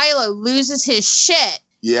when Kylo loses his shit.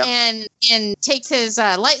 Yeah. And takes his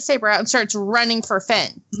lightsaber out and starts running for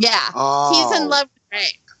Finn. Yeah. Oh. He's in love with Rey.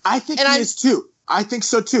 I think he is too. I think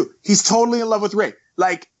so too. He's totally in love with Rey.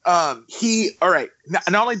 Like, all right.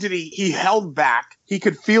 Not only did he held back, he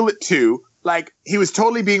could feel it too. Like, he was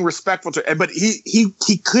totally being respectful to her, but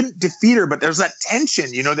he couldn't defeat her. But there's that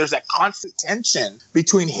tension, there's that constant tension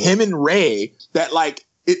between him and Rey that, like,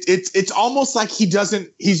 it's almost like he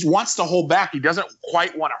wants to hold back. He doesn't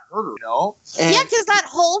quite want to hurt her, And, yeah, because that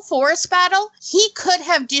whole forest battle, he could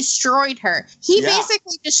have destroyed her. He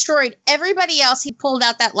basically destroyed everybody else he pulled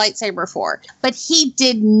out that lightsaber for. But he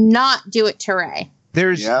did not do it to Rey.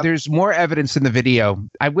 There's more evidence in the video.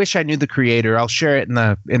 I wish I knew the creator. I'll share it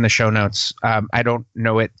in the show notes. I don't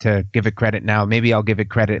know it to give it credit now. Maybe I'll give it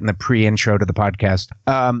credit in the pre-intro to the podcast.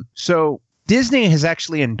 So Disney has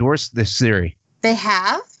actually endorsed this theory. They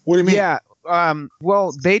have? What do you mean? Yeah.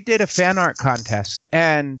 Well, they did a fan art contest,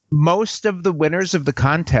 and most of the winners of the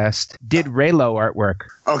contest did Reylo artwork.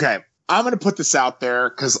 Okay. I'm going to put this out there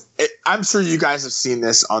because I'm sure you guys have seen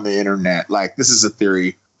this on the internet. Like, this is a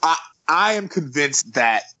theory. I am convinced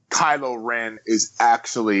that Kylo Ren is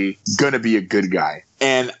actually going to be a good guy.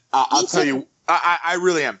 And I'll tell you, I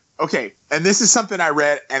really am. Okay. And this is something I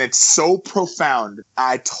read, and it's so profound.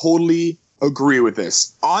 I totally agree with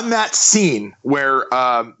this. On that scene where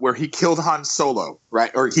he killed Han Solo,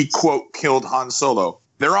 right? Or he, quote, killed Han Solo.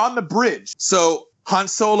 They're on the bridge. So Han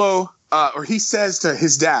Solo, or he says to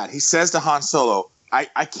his dad, he says to Han Solo, I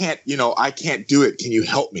can't do it. Can you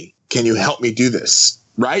help me? Can you help me do this?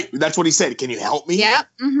 Right? That's what he said. Can you help me? Yep.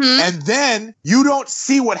 Mm-hmm. And then you don't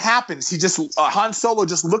see what happens. He just, Han Solo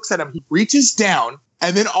just looks at him. He reaches down.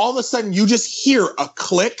 And then all of a sudden you just hear a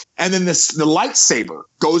click. And then the lightsaber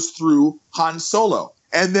goes through Han Solo.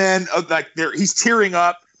 And then he's tearing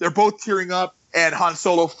up. They're both tearing up. And Han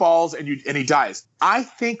Solo falls and he dies. I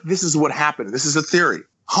think this is what happened. This is a theory.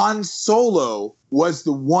 Han Solo was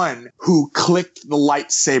the one who clicked the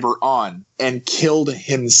lightsaber on and killed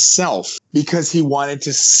himself because he wanted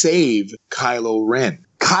to save Kylo Ren.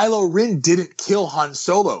 Kylo Ren didn't kill Han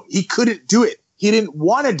Solo. He couldn't do it. He didn't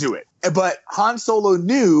want to do it. But Han Solo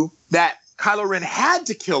knew that Kylo Ren had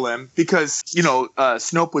to kill him because,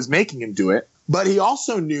 Snoke was making him do it. But he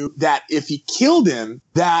also knew that if he killed him,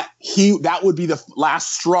 that would be the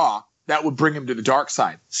last straw that would bring him to the dark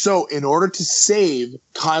side. So in order to save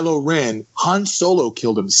Kylo Ren, Han Solo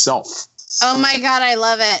killed himself. Oh my God, I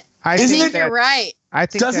love it. I think you're right.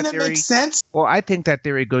 Doesn't it make sense? Well, I think that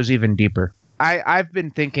theory goes even deeper. I've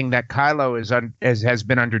been thinking that Kylo has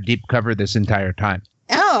been under deep cover this entire time.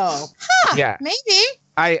 Oh, yeah, maybe.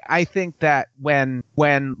 I think that when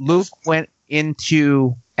Luke went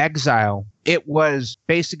into exile, it was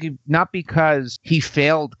basically not because he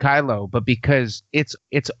failed Kylo, but because it's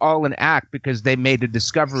all an act because they made a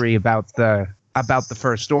discovery about the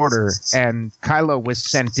First Order, and Kylo was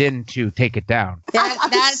sent in to take it down.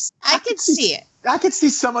 I could see it. I could see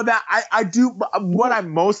some of that. I do.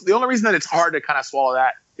 The only reason that it's hard to kind of swallow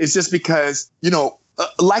that is just because,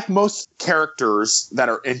 like most characters that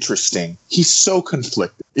are interesting, he's so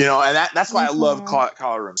conflicted, and that's why I love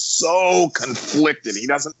Kylo Ren. So conflicted. He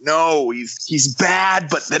doesn't know he's bad,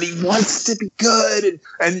 but then he wants to be good.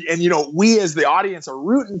 And we as the audience are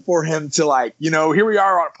rooting for him to here we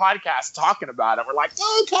are on a podcast talking about him. We're like,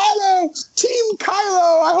 oh, Kylo, Team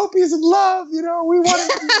Kylo. I hope he's in love. We want him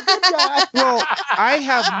to be a good guy. Well,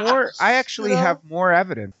 I actually have more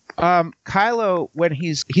evidence. Kylo, when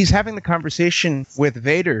he's having the conversation with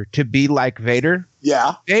Vader to be like Vader.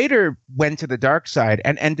 Yeah. Vader went to the dark side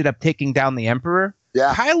and ended up taking down the Emperor.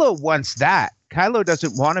 Yeah. Kylo wants that. Kylo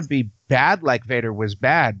doesn't want to be bad like Vader was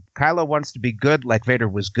bad. Kylo wants to be good like Vader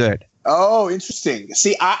was good. Oh, interesting.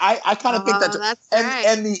 See, I kind of think that's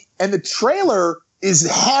right. And the trailer is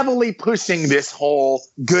heavily pushing this whole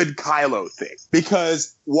good Kylo thing,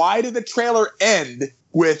 because why did the trailer end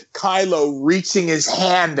with Kylo reaching his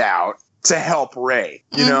hand out to help Rey?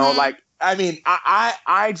 I don't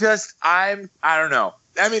know.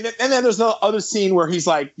 I mean, and then there's the other scene where he's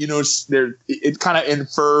like, it kind of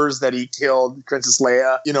infers that he killed Princess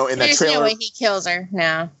Leia, in that trailer. There's no way he kills her.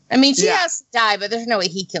 No. I mean, she has to die, but there's no way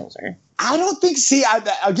he kills her. I don't think,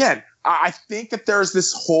 I think that there's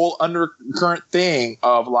this whole undercurrent thing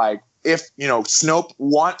of if Snoke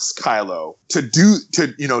wants Kylo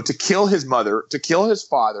to kill his mother, to kill his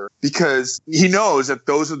father, because he knows that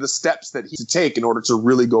those are the steps that he to take in order to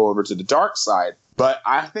really go over to the dark side. But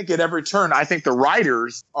I think at every turn, I think the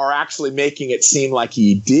writers are actually making it seem like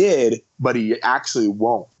he did, but he actually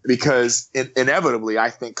won't, because inevitably,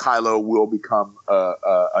 I think Kylo will become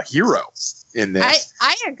a hero in this.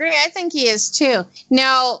 I agree. I think he is too.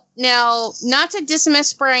 Now, not to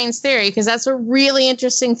dismiss Brian's theory, because that's a really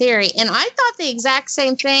interesting theory, and I thought the exact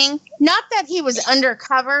same thing. Not that he was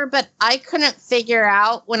undercover, but I couldn't figure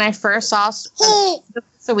out when I first saw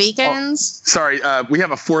the weekends. Oh, sorry, we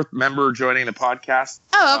have a fourth member joining the podcast.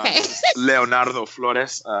 Oh, okay. Leonardo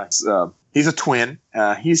Flores. He's a twin.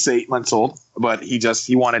 He's 8 months old, but he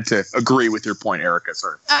wanted to agree with your point, Erica.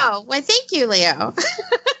 Sorry. Oh, well, thank you, Leo.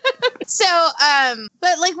 So,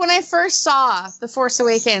 but like when I first saw The Force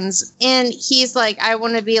Awakens and he's like, I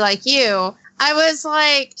want to be like you, I was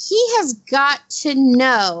like, he has got to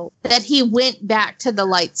know that he went back to the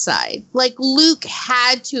light side. Like Luke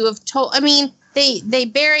had to have told, they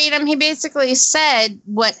buried him. He basically said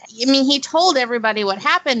he told everybody what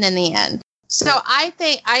happened in the end. So I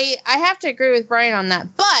think I have to agree with Brian on that.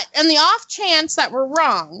 But in the off chance that we're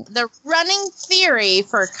wrong, the running theory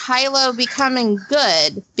for Kylo becoming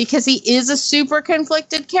good, because he is a super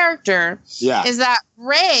conflicted character, is that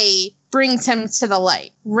Rey brings him to the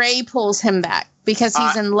light. Rey pulls him back because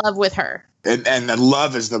he's in love with her. And the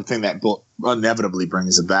love is the thing that inevitably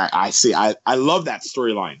brings it back. I love that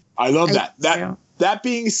storyline. I love that. That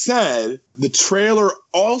being said, the trailer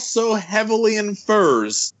also heavily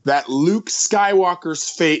infers that Luke Skywalker's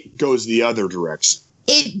fate goes the other direction.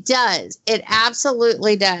 It does. It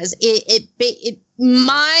absolutely does.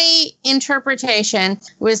 My interpretation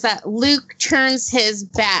was that Luke turns his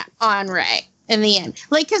back on Rey in the end.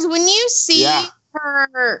 Like, because when you see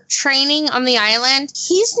her training on the island,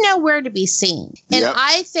 he's nowhere to be seen. And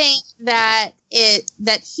I think that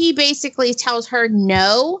he basically tells her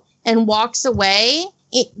no and walks away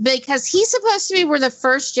because he's supposed to be where the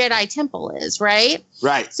first Jedi Temple is, right?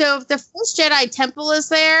 Right. So if the first Jedi Temple is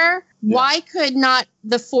there, why could not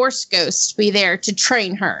the Force Ghost be there to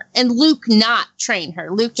train her? And Luke not train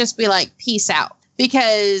her. Luke just be like, peace out.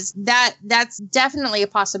 Because that's definitely a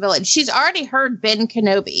possibility. She's already heard Ben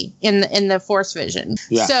Kenobi in the Force vision.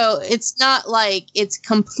 Yeah. So it's not like it's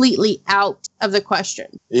completely out of the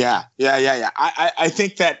question. Yeah. I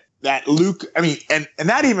think that Luke, and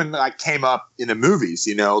that even like came up in the movies,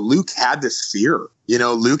 Luke had this fear.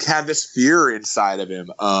 Luke had this fear inside of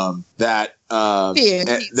him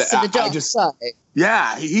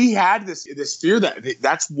he had this fear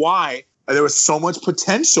that's why there was so much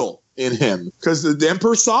potential in him, because the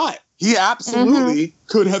Emperor saw it. He absolutely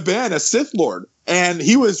could have been a Sith Lord, and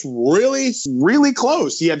he was really, really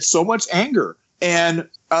close. He had so much anger, and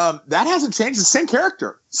that hasn't changed. The same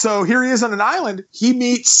character. So here he is on an island. He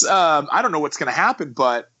meets, I don't know what's going to happen,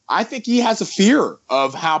 but I think he has a fear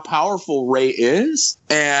of how powerful Rey is.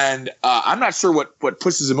 And I'm not sure what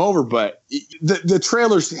pushes him over, but the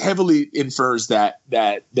trailer heavily infers that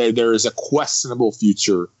there is a questionable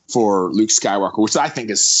future for Luke Skywalker, which I think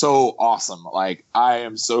is so awesome. Like, I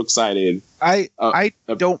am so excited. I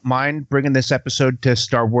don't mind bringing this episode to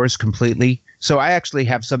Star Wars completely. So I actually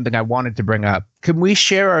have something I wanted to bring up. Can we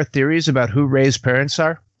share our theories about who Rey's parents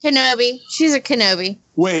are? Kenobi. She's a Kenobi.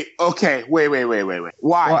 Wait. Okay. Wait.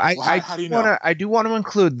 Why? Well, how do you know? I do want to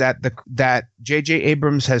include that J.J.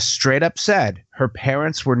 Abrams has straight up said her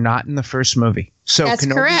parents were not in the first movie. So that's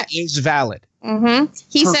Kenobi correct. is valid. Mm-hmm.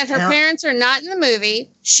 He said her parents are not in the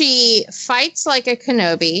movie. She fights like a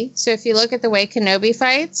Kenobi. So if you look at the way Kenobi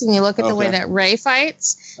fights and you look at the way that Rey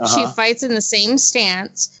fights, she fights in the same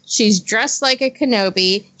stance. She's dressed like a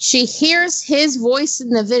Kenobi. She hears his voice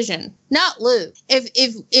in the vision, not Luke. If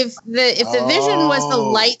the vision was the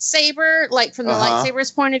lightsaber, like from the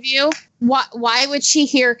lightsaber's point of view, why would she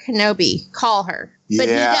hear Kenobi call her? But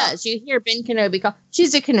he does. You hear Ben Kenobi call.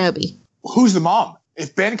 She's a Kenobi. Who's the mom?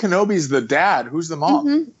 If Ben Kenobi's the dad, who's the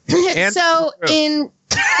mom? Mm-hmm. So go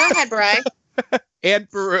ahead, Brian. Aunt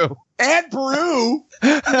Beru. Aunt Beru?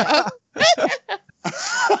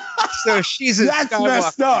 So she's a That's Skywalker.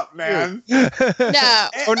 Messed up, man. No.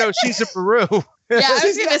 Oh, no, she's a Beru. Yeah, I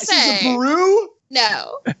was going to say. She's a Beru?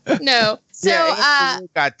 No. So, Aunt Beru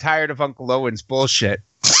got tired of Uncle Owen's bullshit.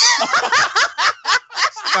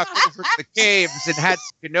 Stuck over the caves and had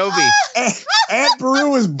Kenobi. Aunt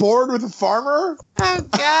Beru was bored with a farmer? Oh,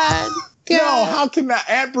 God. No, how can that?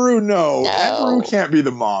 Aunt Beru, no. Aunt Beru can't be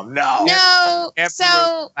the mom. No. Aunt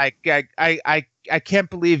Beru, I can't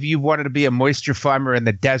believe you wanted to be a moisture farmer in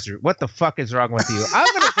the desert. What the fuck is wrong with you? I'm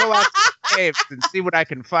going to go out to the caves and see what I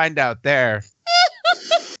can find out there.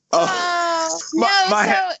 No,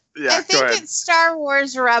 yeah, I think go ahead. it's Star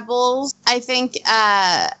Wars Rebels. I think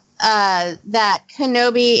that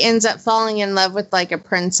Kenobi ends up falling in love with like a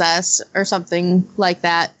princess or something like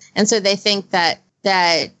that, and so they think that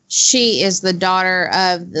she is the daughter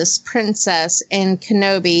of this princess in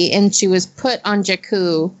Kenobi, and she was put on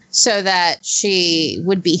Jakku so that she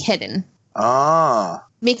would be hidden. Ah.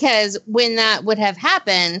 Because when that would have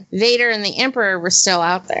happened, Vader and the Emperor were still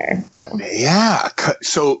out there. Yeah.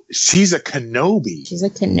 So she's a Kenobi. She's a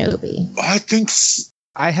Kenobi. I think.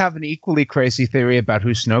 I have an equally crazy theory about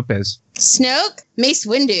who Snoke is. Snoke? Mace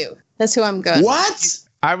Windu. That's who I'm going. What?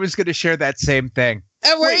 I was going to share that same thing.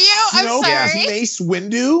 Were Wait, you? I'm Snoke sorry. is Mace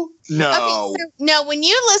Windu? No. Okay, so, no, when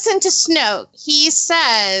you listen to Snoke, he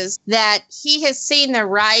says that he has seen the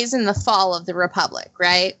rise and the fall of the Republic,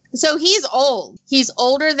 right? So he's old. He's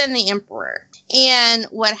older than the Emperor. And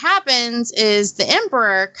what happens is the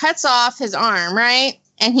Emperor cuts off his arm, right?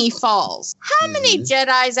 And he falls. How many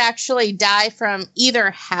Jedis actually die from either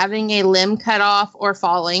having a limb cut off or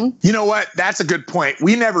falling? You know what? That's a good point.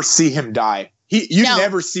 We never see him die. You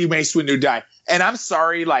never see Mace Windu die. And I'm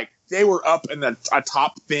sorry, like, they were up in a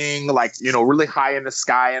top thing, like, you know, really high in the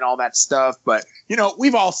sky and all that stuff. But, you know,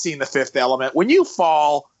 we've all seen The Fifth Element. When you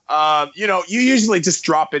fall, you know, you usually just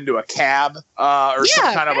drop into a cab or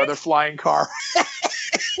some kind of other flying car.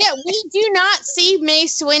 Yeah, we do not see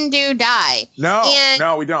Mace Windu die.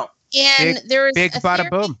 No, we don't. And there's big bada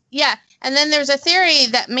boom. Yeah. And then there's a theory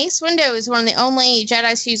that Mace Windu is one of the only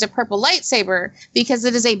Jedi to use a purple lightsaber because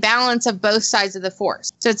it is a balance of both sides of the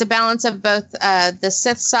Force. So it's a balance of both the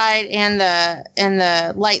Sith side and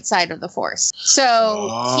the light side of the Force.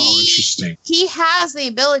 So interesting. He has the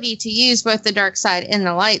ability to use both the dark side and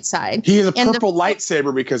the light side. He has a purple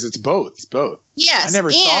lightsaber because it's both. It's both. Yes. I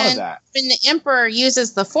never thought of that. When the Emperor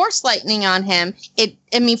uses the Force lightning on him,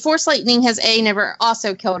 Force lightning has never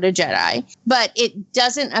also killed a Jedi, but it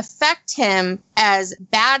doesn't affect him as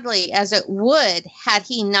badly as it would had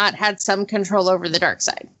he not had some control over the dark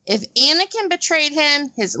side. If Anakin betrayed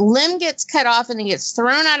him, his limb gets cut off and he gets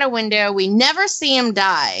thrown out a window. We never see him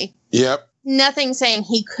die. Yep. Nothing saying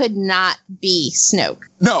he could not be Snoke.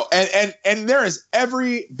 No, and there is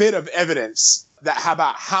every bit of evidence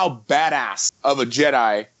about how badass of a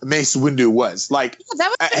Jedi Mace Windu was. Like, that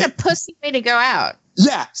would have been a pussy way to go out.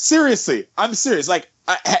 Yeah, seriously, I'm serious. Like,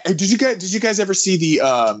 did you guys ever see the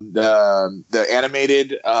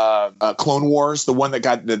animated Clone Wars, the one that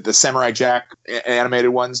got the Samurai Jack animated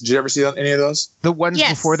ones? Did you ever see any of those? The ones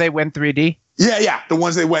before they went 3D? Yeah, the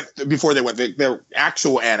ones before they went. They're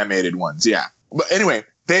actual animated ones. Yeah, but anyway,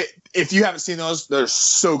 if you haven't seen those, they're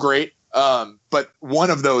so great. But one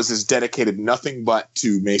of those is dedicated nothing but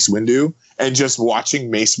to Mace Windu, and just watching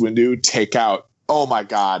Mace Windu take out. Oh my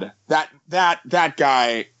God, that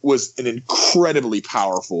guy was an incredibly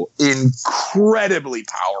powerful Jedi,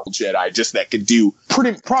 just that could do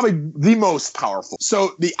probably the most powerful.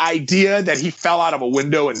 So the idea that he fell out of a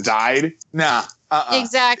window and died, nah.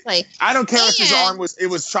 Exactly. I don't care if his arm was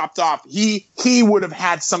chopped off. He would have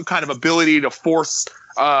had some kind of ability to force.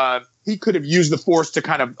 He could have used the Force to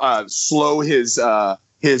kind of slow his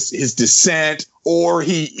descent, or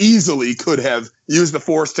he easily could have used the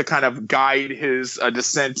Force to kind of guide his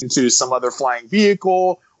descent into some other flying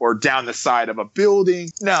vehicle or down the side of a building.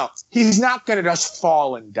 No, he's not going to just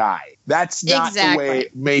fall and die. That's not the way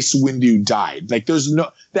Mace Windu died. Like, there's no,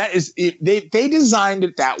 that is, they designed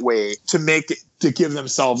it that way to give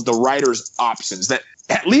themselves, the writers, options that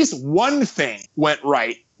at least one thing went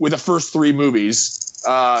right with the first three movies.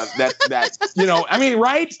 You know, I mean,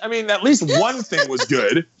 right? I mean, at least one thing was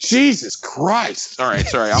good. Jesus Christ. All right,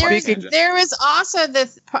 sorry. There was also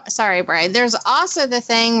sorry, Brian. There's also the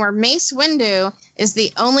thing where Mace Windu is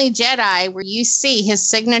the only Jedi where you see his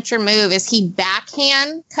signature move is he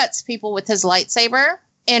backhand cuts people with his lightsaber,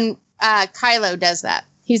 and Kylo does that.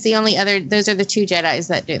 He's the only other. Those are the two Jedis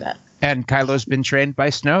that do that. And Kylo's been trained by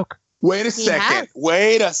Snoke. Wait a second.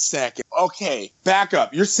 Okay, back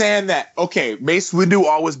up. You're saying that, okay, Mace Windu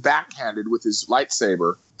always backhanded with his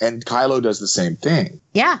lightsaber, and Kylo does the same thing.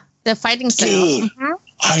 Yeah, the fighting style. Mm-hmm.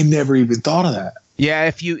 I never even thought of that. Yeah,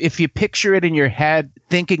 if you picture it in your head,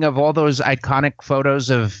 thinking of all those iconic photos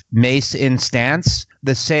of Mace in stance,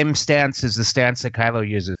 the same stance is the stance that Kylo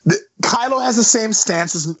uses. Kylo has the same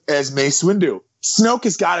stance as Mace Windu. Snoke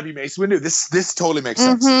has got to be Mace Windu. This totally makes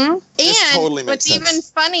sense. Mm-hmm. And what's even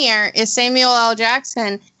funnier is Samuel L.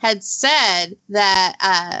 Jackson had said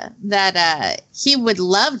that he would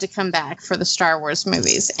love to come back for the Star Wars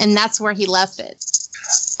movies, and that's where he left it.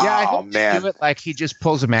 Yeah, I hope man. Do it like he just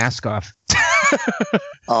pulls a mask off.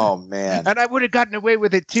 Oh man! And I would have gotten away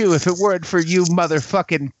with it too if it weren't for you,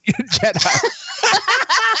 motherfucking Jedi.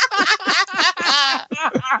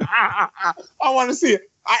 I want to see it.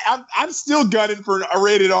 I'm still gunning for a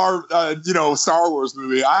rated R, Star Wars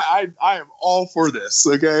movie. I am all for this.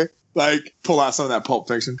 Okay, like pull out some of that Pulp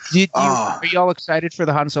Fiction. Are you all excited for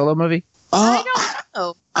the Han Solo movie? I don't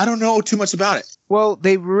know. I don't know too much about it. Well,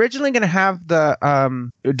 they were originally going to have the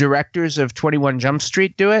directors of 21 Jump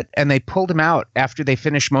Street do it, and they pulled him out after they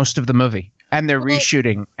finished most of the movie. And they're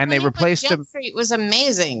reshooting, and they replaced him. Jump Street was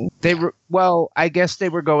amazing. I guess they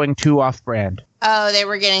were going too off-brand. Oh, they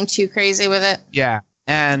were getting too crazy with it? Yeah,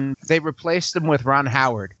 and they replaced him with Ron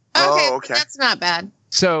Howard. Okay. That's not bad.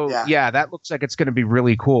 So, yeah, that looks like it's going to be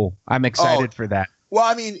really cool. I'm excited for that. Well,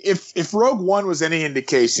 I mean, if Rogue One was any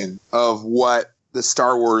indication of what the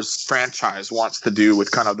Star Wars franchise wants to do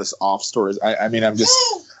with kind of this off stories, I'm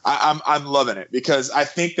loving it, because I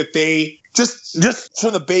think that they just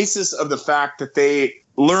from the basis of the fact that they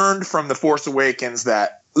learned from The Force Awakens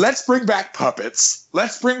that let's bring back puppets,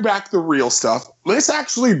 let's bring back the real stuff, let's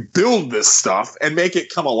actually build this stuff and make it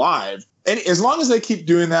come alive. And as long as they keep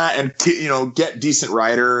doing that and get decent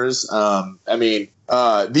writers,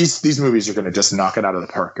 these movies are going to just knock it out of the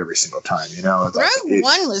park every single time. Rogue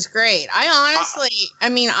One was great. I honestly,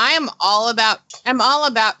 I'm all about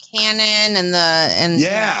canon and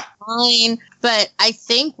the line, but I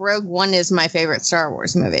think Rogue One is my favorite Star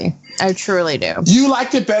Wars movie. I truly do. You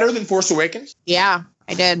liked it better than Force Awakens? Yeah,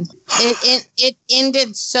 I did. It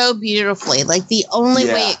ended so beautifully. Like the only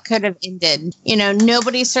way it could have ended.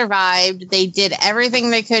 Nobody survived. They did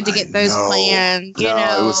everything they could to get those plans.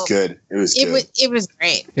 It was good. It was good. It was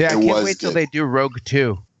great. Yeah, I can't wait till they do Rogue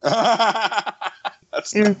 2. They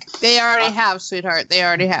already have, sweetheart. They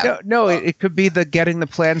already have. No, it could be getting the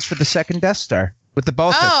plans for the second Death Star with the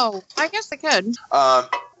Baltic. Oh, I guess they could.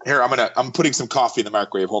 Here, I'm putting some coffee in the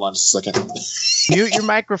microwave. Hold on just a second. Mute your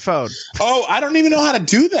microphone. Oh, I don't even know how to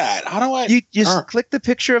do that. How do I? You just click the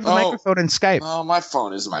picture of the microphone in Skype. Oh, my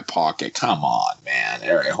phone is in my pocket. Come on, man.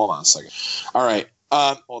 All right, hold on a second. All right.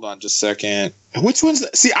 Hold on just a second. Which one's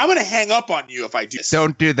See, I'm going to hang up on you if I do this.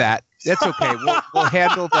 Don't do that. That's okay. We'll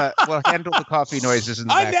handle the coffee noises in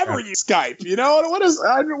the background. I never use Skype.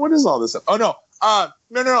 What is all this stuff? Oh, no.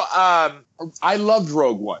 No. I loved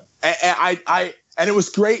Rogue One. And it was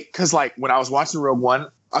great because, like, when I was watching Rogue One,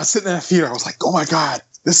 I was sitting in the theater. I was like, oh, my God,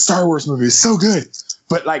 this Star Wars movie is so good.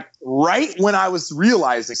 But, like, right when I was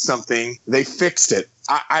realizing something, they fixed it.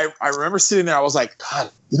 I remember sitting there. I was like,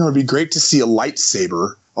 God, it'd be great to see a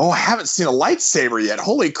lightsaber. Oh, I haven't seen a lightsaber yet.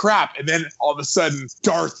 Holy crap. And then all of a sudden,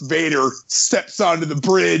 Darth Vader steps onto the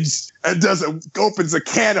bridge and opens a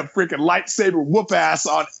can of freaking lightsaber whoop ass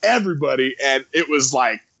on everybody. And it was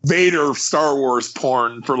like Vader Star Wars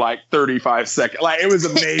porn for like 35 seconds. Like, it was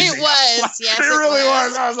amazing. It was. Yes, it really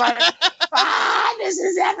was. I was like, this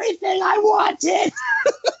is everything I wanted.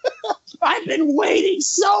 I've been waiting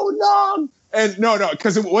so long. And no,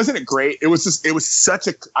 because it wasn't great. It was such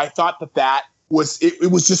a, I thought that was, it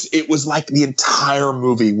was like the entire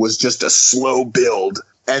movie was just a slow build.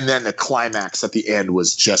 And then the climax at the end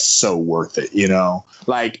was just so worth it,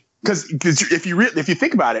 like, because if you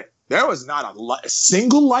think about it, there was not a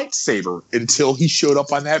single lightsaber until he showed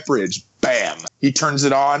up on that bridge. Bam! He turns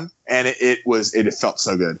it on, and it felt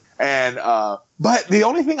so good. And but the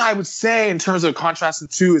only thing I would say in terms of contrasting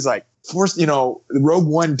the two is like, Rogue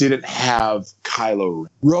One didn't have Kylo Ren.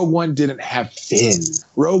 Rogue One didn't have Finn.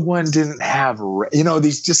 Rogue One didn't have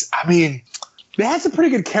these just. I mean, they had some pretty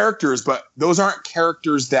good characters, but those aren't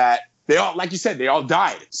characters that. They all, like you said, they all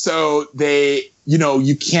died. So I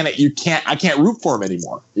can't root for them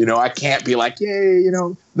anymore. I can't be like, yay,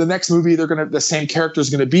 the next movie, the same character is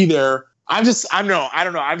going to be there. I don't know.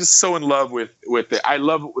 I'm just so in love with it. I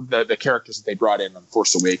love the characters that they brought in on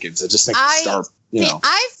Force Awakens. I just think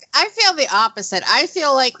I feel the opposite. I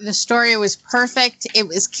feel like the story was perfect. It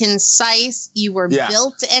was concise. You were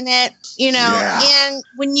built in it, and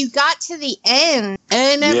when you got to the end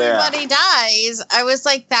and everybody dies, I was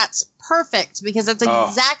like, that's perfect, because that's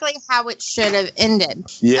exactly how it should have ended.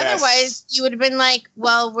 Yes. Otherwise, you would have been like,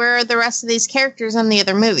 well, where are the rest of these characters in the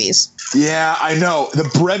other movies? Yeah, I know. The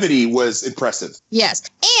brevity was impressive. Yes.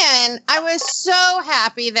 And I was so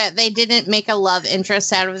happy that they didn't make a love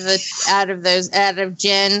interest out of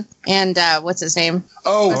Jen and what's his name?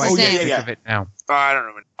 Yeah. Of it now. I don't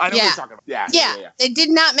know. I know what you're talking about. Yeah. They did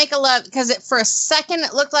not make a love, because for a second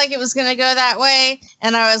it looked like it was going to go that way,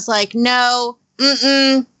 and I was like, no,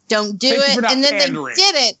 don't do it. And then pandering. They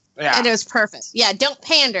did it, and it was perfect. Yeah, don't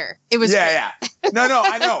pander. It was No,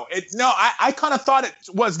 I know. I kind of thought it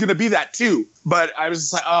was going to be that too, but I was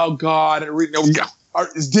just like, oh God,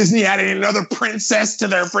 is Disney adding another princess to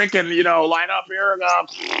their freaking lineup here?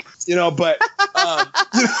 But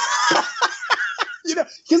You know,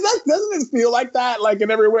 because that doesn't it feel like that, like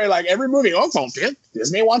in every way, like every movie. Oh,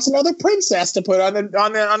 Disney wants another princess to put on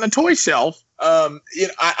the toy shelf. You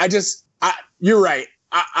know, you're right.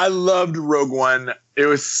 I loved Rogue One. It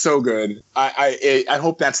was so good. I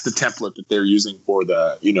hope that's the template that they're using for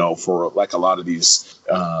for like a lot of these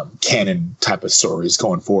canon type of stories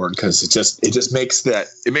going forward, because it just makes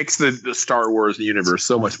the Star Wars universe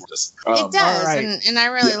so much more. It does, right. and I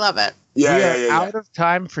really love it. Yeah. Out of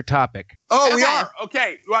time for topic. Oh, we are.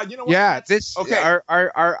 Okay. Well, you know what? Yeah,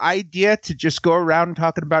 our idea to just go around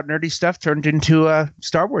talking about nerdy stuff turned into a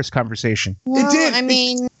Star Wars conversation. Well, it did. I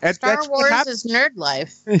mean, Star Wars is nerd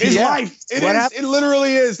life. It's life. It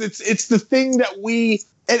literally is. It's the thing that we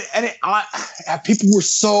people were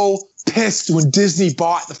so pissed when Disney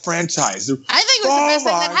bought the franchise. I think it was the best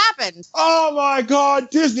thing that happened. Oh my God,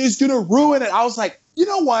 Disney's gonna ruin it. I was like, you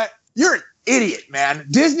know what? You're an idiot, man.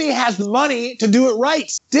 Disney has the money to do it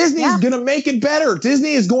right. Disney's gonna make it better.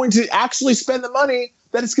 Disney is going to actually spend the money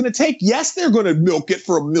that it's going to take. Yes, they're going to milk it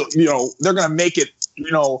for they're going to make it,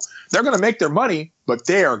 they're going to make their money, but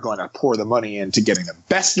they are going to pour the money into getting the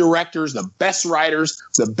best directors, the best writers,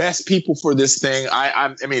 the best people for this thing.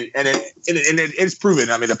 It's proven.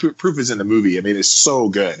 I mean, the proof is in the movie. I mean, it's so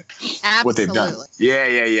good. Absolutely. What they've done.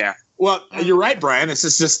 Yeah. Well, you're right, Brian. It's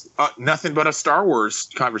just nothing but a Star Wars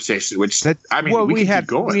conversation, we could keep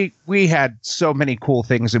going. We had so many cool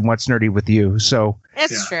things in What's Nerdy with You. So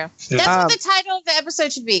it's true. That's what the title of the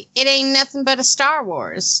episode should be. It ain't nothing but a Star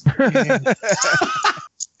Wars. There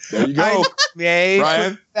you go,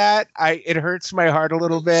 Brian. It hurts my heart a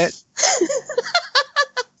little bit.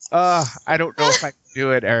 I don't know if I can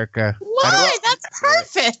do it, Erica. Why? That's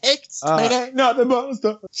perfect. It ain't nothing but a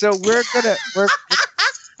Star. So we're sorry.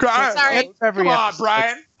 Come on,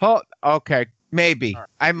 Brian. Okay, maybe. Right.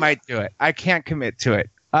 I might do it. I can't commit to it.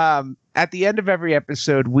 At the end of every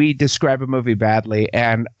episode, we describe a movie badly,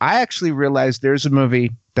 and I actually realized there's a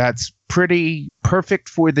movie that's pretty perfect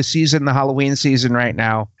for the season, the Halloween season right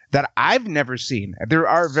now, that I've never seen. There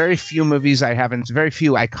are very few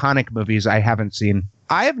iconic movies I haven't seen.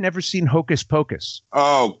 I have never seen Hocus Pocus.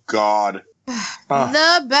 Oh, God.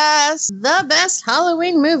 The best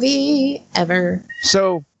Halloween movie ever.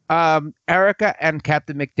 So, Erica and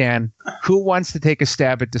Captain McDan, who wants to take a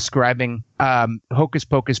stab at describing Hocus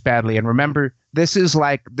Pocus badly? And remember, this is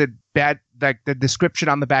like the description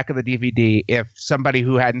on the back of the DVD. If somebody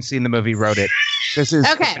who hadn't seen the movie wrote it, this is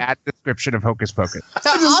a bad description of Hocus Pocus. So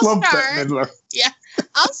I'll start. Yeah,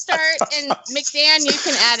 I'll start, and McDan, you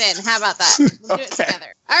can add in. How about that? We'll do it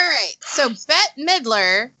together. All right. So Bette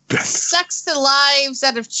Midler sucks the lives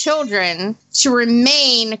out of children to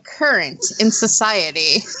remain current in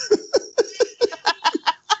society.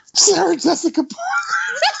 Sarah Jessica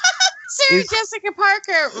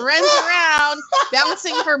Parker runs around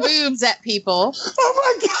bouncing her boobs at people.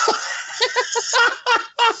 Oh my God.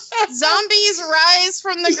 Zombies rise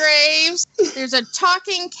from the graves. There's a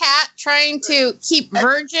talking cat trying to keep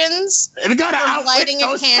virgins from lighting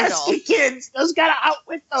a candle. Kids. Those gotta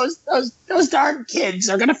outwit those darn kids.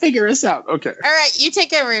 They're gonna figure us out. Okay. All right, you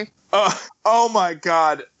take over. Oh my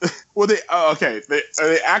God. Well, they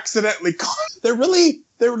accidentally.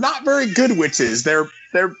 They're not very good witches. They're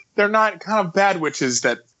not kind of bad witches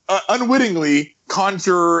that unwittingly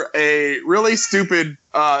conjure a really stupid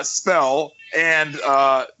spell, and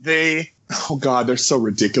they're so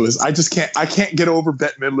ridiculous. I can't get over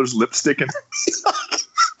Bette Midler's lipstick, and isn't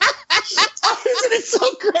it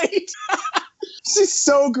so great? She's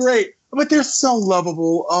so great, but they're so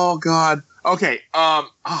lovable. Oh God. Okay. I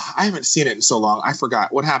haven't seen it in so long. I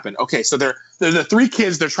forgot what happened. Okay, so they're the three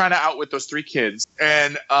kids. They're trying to outwit those three kids,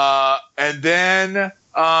 and then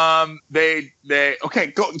okay,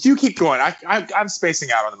 go. You keep going. I'm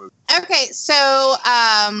spacing out on the movie. Okay, so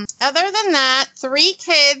other than that, three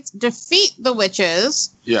kids defeat the witches.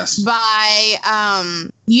 Yes. By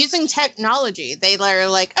using technology. They are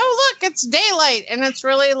like, oh look, it's daylight, and it's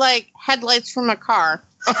really like headlights from a car.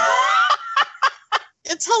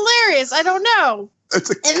 It's hilarious. I don't know.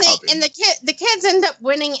 The kids end up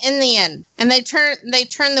winning in the end, and they turn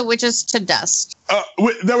the witches to dust.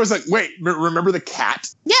 There was remember the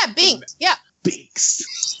cat? Yeah, Binks. Yeah, Binks.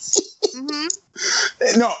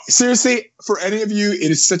 Mm-hmm. No, seriously, for any of you,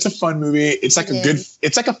 it is such a fun movie. It's like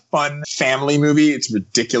it's like a fun family movie. It's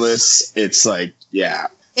ridiculous. It's like, yeah.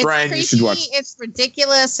 It's Brian, creepy, you should watch. It's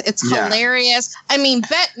ridiculous. It's hilarious. I mean,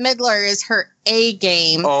 Bette Midler is her A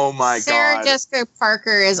game. Oh my God. Sarah Jessica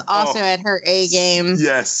Parker is also at her A game.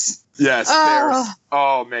 Yes.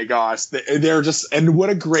 Oh my gosh. They're just, and what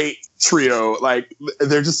a great trio. Like,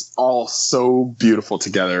 they're just all so beautiful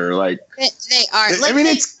together. Like, they are. Like,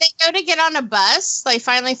 they go to get on a bus. They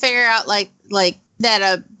finally figure out like that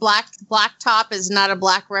a black top is not a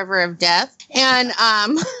black river of death. And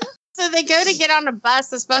so they go to get on a bus.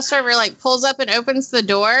 This bus driver like pulls up and opens the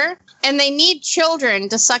door, and they need children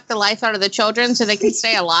to suck the life out of the children so they can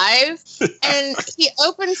stay alive. And he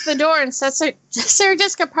opens the door and says, Sarah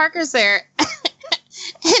Jessica Parker's there.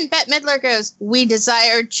 And Bette Midler goes, "We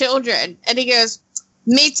desire children." And he goes,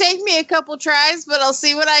 "May take me a couple tries, but I'll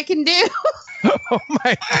see what I can do." Oh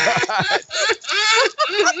my God.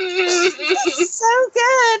 It's so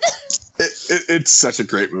good. It's such a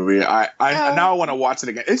great movie. I now want to watch it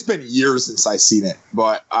again. It's been years since I've seen it,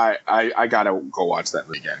 but I gotta go watch that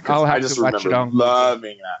movie again. I'll have I just to watch remember it on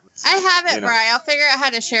loving that movie. I have it, You know. Bri. I'll figure out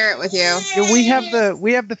how to share it with you. Yeah,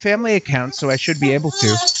 we have the family account, so I should be able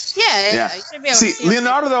to. Yeah. You should be able See, to see it.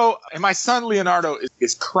 Leonardo, though, and my son Leonardo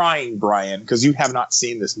is crying, Brian, because you have not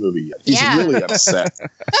seen this movie yet. He's Yeah. really upset.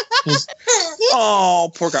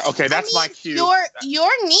 Oh, poor guy. Okay, that's my cue.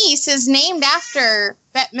 Your niece is named after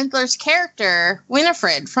Bette Midler's character,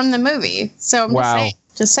 Winifred, from the movie. So I'm Wow.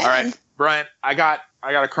 just saying. All right, Brian, I got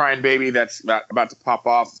a crying baby that's about to pop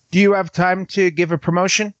off. Do you have time to give a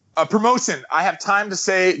promotion? A promotion. I have time to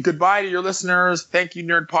say goodbye to your listeners. Thank you,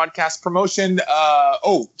 Nerd Podcast. Promotion.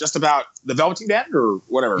 Just about the Velveteen Band or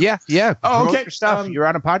whatever. Yeah. Oh, Promote okay. your stuff. You're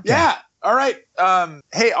on a podcast. Yeah. All right.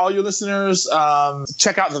 Hey, all your listeners,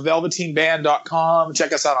 check out thevelveteenband.com.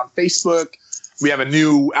 Check us out on Facebook. We have a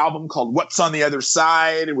new album called What's on the Other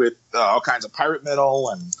Side with all kinds of pirate metal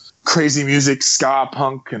and crazy music, ska,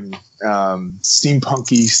 punk, and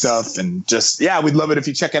steampunky stuff. And just, we'd love it if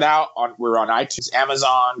you check it out. We're on iTunes,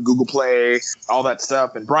 Amazon, Google Play, all that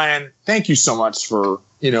stuff. And Brian, thank you so much for,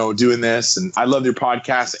 doing this. And I love your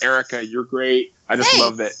podcast. Erica, you're great. I just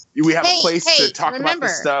love that we have a place to talk about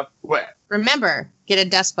this stuff. What? Remember, get a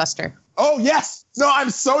dustbuster. Oh, yes. No, I'm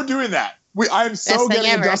so doing that. I'm so Best thing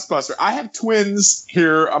getting a ever. dustbuster. I have twins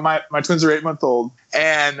here. My twins are 8-month-old.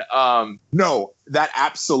 And no, that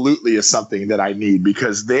absolutely is something that I need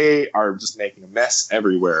because they are just making a mess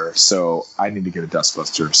everywhere. So I need to get a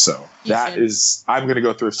dustbuster. So I'm going to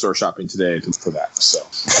go thrift store shopping today for that. So.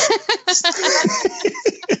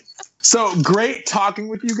 So great talking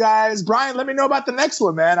with you guys. Brian, let me know about the next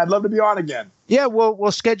one, man. I'd love to be on again. Yeah,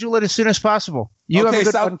 we'll schedule it as soon as possible. You have a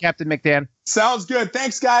good one, Captain McDan. Sounds good.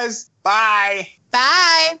 Thanks, guys. Bye.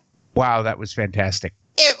 Bye. Wow, that was fantastic.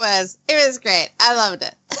 It was great. I loved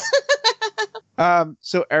it.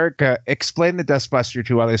 So Erica, explain the dustbuster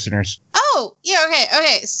to our listeners. Oh, yeah,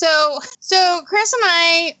 okay. So Chris and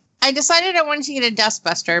I decided I wanted to get a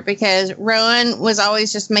dustbuster because Rowan was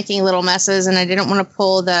always just making little messes, and I didn't want to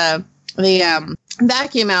pull the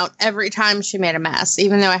vacuum out every time she made a mess,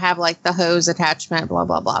 even though I have like the hose attachment, blah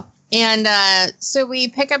blah blah. And so we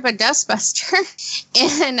pick up a dustbuster,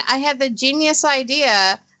 and I had the genius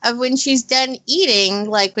idea of when she's done eating,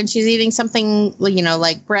 like when she's eating something,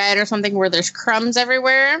 like bread or something where there's crumbs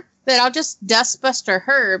everywhere, that I'll just dustbuster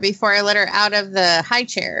her before I let her out of the high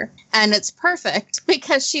chair. And it's perfect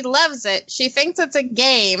because she loves it. She thinks it's a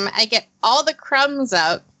game. I get all the crumbs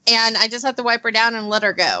out, and I just have to wipe her down and let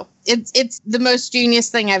her go. It's the most genius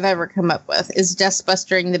thing I've ever come up with is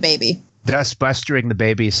dustbustering the baby. Dustbustering the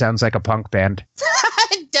baby sounds like a punk band.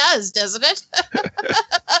 It does, doesn't it?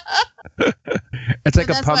 It's like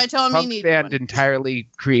So a that's why I punk told him you need band one. entirely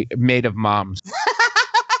made of moms.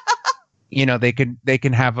 They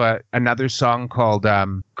can have another song called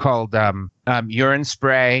Urine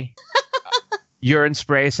Spray. Urine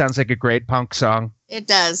Spray sounds like a great punk song. It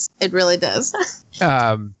does. It really does.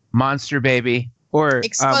 Monster Baby or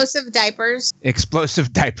Explosive diapers.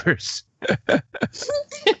 Explosive Diapers.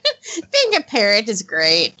 Being a parent is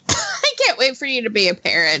great. I can't wait for you to be a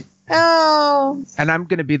parent. Oh. And I'm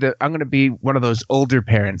gonna be one of those older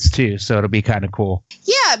parents too, so it'll be kind of cool.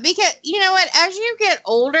 Yeah, because you know what? As you get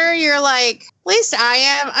older, you're like, at least I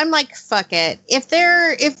am. I'm like, fuck it. If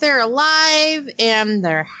they're alive and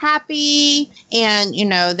they're happy and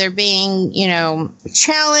they're being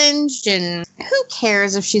challenged, and who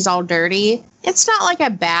cares if she's all dirty? It's not like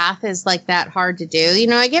a bath is like that hard to do.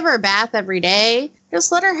 I give her a bath every day.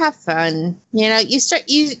 Just let her have fun.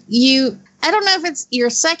 I don't know if it's your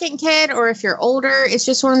second kid or if you're older. It's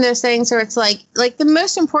just one of those things where it's like the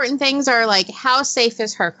most important things are like, how safe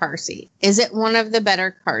is her car seat? Is it one of the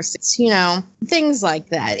better car seats? Things like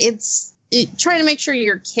that. It's trying to make sure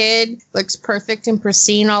your kid looks perfect and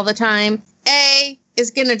pristine all the time. A, is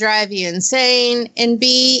going to drive you insane, and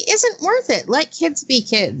B, isn't worth it. Let kids be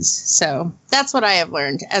kids. So that's what I have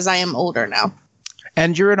learned as I am older now.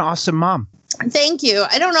 And you're an awesome mom. Thank you.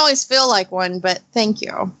 I don't always feel like one, but thank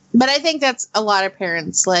you. But I think that's a lot of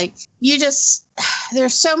parents. Like,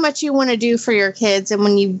 there's so much you want to do for your kids, and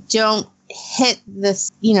when you don't hit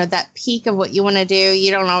this, that peak of what you want to do,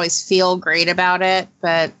 you don't always feel great about it,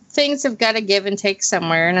 but things have got to give and take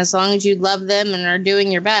somewhere. And as long as you love them and are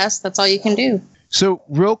doing your best, that's all you can do. So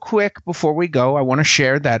real quick before we go, I want to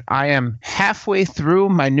share that I am halfway through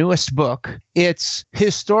my newest book. It's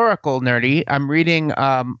historical nerdy. I'm reading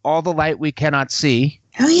All the Light We Cannot See.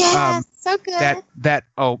 Oh, yeah. So good.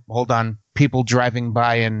 Hold on. People driving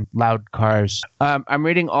by in loud cars. I'm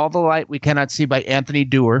reading All the Light We Cannot See by Anthony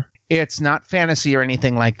Doerr. It's not fantasy or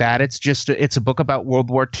anything like that. It's just it's a book about World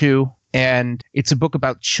War II. And it's a book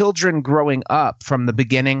about children growing up from the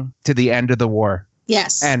beginning to the end of the war.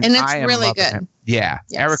 Yes, and it's really good. It. Yeah,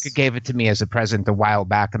 yes. Erica gave it to me as a present a while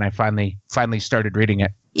back, and I finally started reading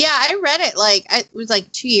it. Yeah, I read it it was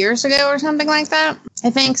 2 years ago or something like that. I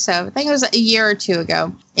think so. I think it was a year or two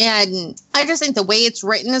ago. And I just think the way it's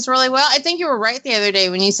written is really well. I think you were right the other day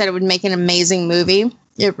when you said it would make an amazing movie.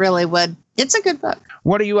 It really would. It's a good book.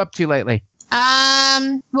 What are you up to lately?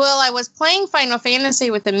 Well, I was playing Final Fantasy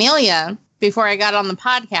with Amelia before I got on the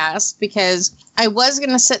podcast because I was going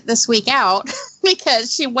to sit this week out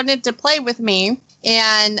because she wanted to play with me.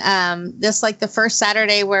 And this the first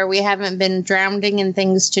Saturday where we haven't been drowning in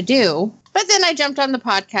things to do. But then I jumped on the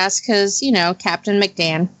podcast because, Captain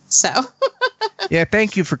McDan. So. Yeah,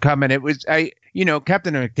 thank you for coming. It was,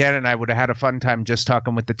 Captain McDan and I would have had a fun time just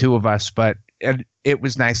talking with the two of us, but it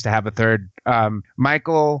was nice to have a third.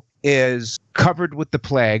 Michael is covered with the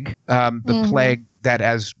plague, plague that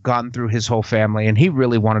has gone through his whole family, and he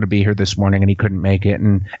really wanted to be here this morning and he couldn't make it.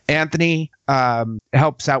 And Anthony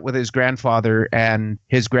helps out with his grandfather, and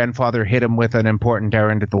his grandfather hit him with an important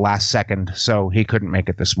errand at the last second, so he couldn't make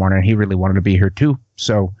it this morning. He really wanted to be here too.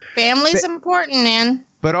 So family's important, man.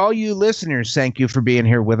 But all you listeners, thank you for being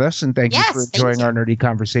here with us, and thank you for enjoying our nerdy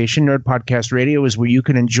conversation. Nerd Podcast Radio is where you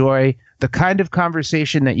can enjoy the kind of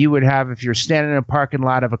conversation that you would have if you're standing in a parking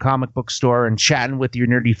lot of a comic book store and chatting with your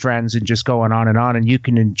nerdy friends and just going on. And you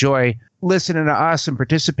can enjoy listening to us and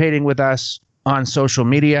participating with us on social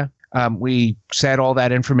media. We said all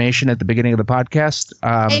that information at the beginning of the podcast.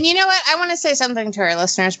 And you know what? I want to say something to our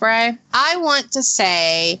listeners, Bri. I want to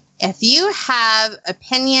say, if you have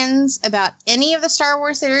opinions about any of the Star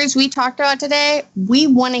Wars series we talked about today, we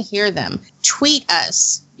want to hear them. Tweet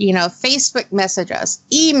us, Facebook message us,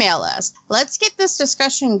 email us. Let's get this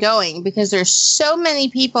discussion going because there's so many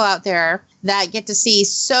people out there that get to see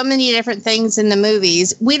so many different things in the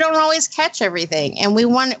movies. We don't always catch everything, and we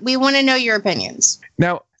want to know your opinions.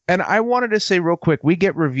 Now, and I wanted to say real quick, we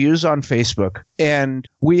get reviews on Facebook, and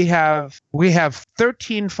we have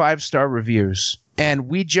 13 5-star reviews, and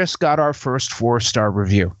we just got our first 4-star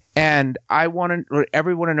review. And I want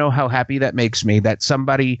everyone to know how happy that makes me that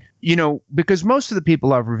somebody, because most of the people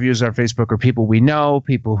who have reviews on Facebook are people we know,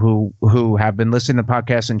 people who have been listening to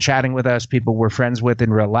podcasts and chatting with us, people we're friends with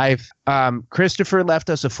in real life. Christopher left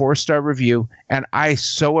us a 4-star review, and I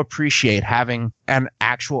so appreciate having an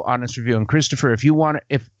actual honest review. And Christopher, if you want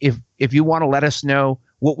to let us know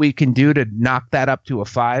what we can do to knock that up to a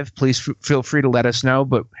 5, please feel free to let us know.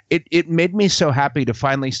 But it made me so happy to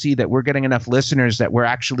finally see that we're getting enough listeners that we're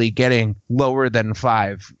actually getting lower than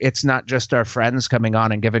 5. It's not just our friends coming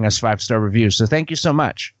on and giving us 5-star reviews. So thank you so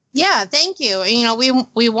much. Yeah, thank you.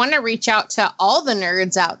 We want to reach out to all the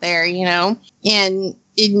nerds out there, and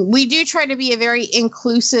we do try to be a very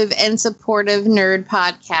inclusive and supportive nerd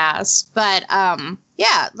podcast. But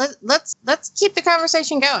let's keep the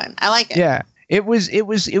conversation going. I like it. Yeah. It was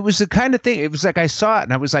the kind of thing. It was like I saw it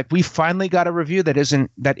and I was like, we finally got a review that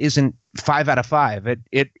isn't 5 out of 5.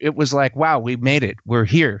 It was like, wow, we made it. We're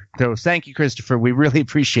here. So thank you, Christopher. We really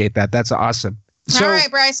appreciate that. That's awesome. All right,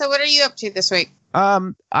 Bryce. So what are you up to this week?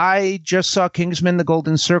 I just saw Kingsman: The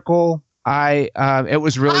Golden Circle. It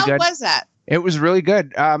was really good. How was that? It was really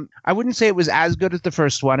good. I wouldn't say it was as good as the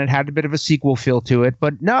first one. It had a bit of a sequel feel to it,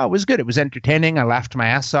 but no, it was good. It was entertaining. I laughed my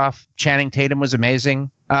ass off. Channing Tatum was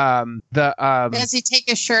amazing. Does he take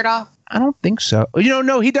his shirt off? I don't think so.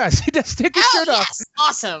 No, he does. He does take his shirt off.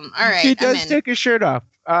 Awesome. All right. He does take his shirt off.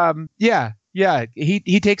 Yeah.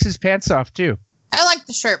 He takes his pants off too. I like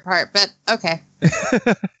the shirt part, but okay.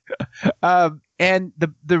 And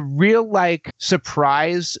the real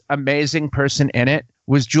surprise, amazing person in it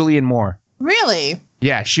was Julianne Moore. Really?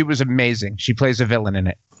 Yeah, she was amazing. She plays a villain in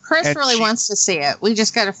it. Chris really wants to see it. We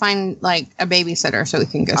just got to find a babysitter so we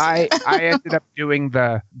can go see it. I ended up doing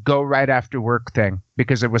the go right after work thing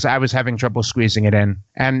because I was having trouble squeezing it in.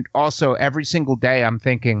 And also every single day I'm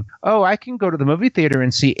thinking, oh, I can go to the movie theater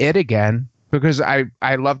and see it again because I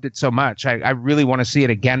loved it so much. I really want to see it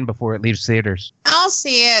again before it leaves theaters. I'll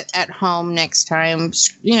see it at home next time.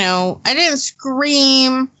 I didn't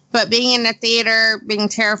scream But being in a theater, being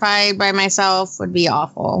terrified by myself would be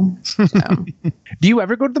awful. So. Do you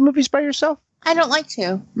ever go to the movies by yourself? I don't like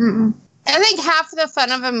to. Mm-mm. I think half the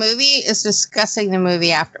fun of a movie is discussing the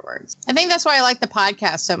movie afterwards. I think that's why I like the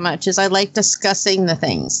podcast so much, is I like discussing the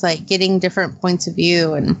things, like getting different points of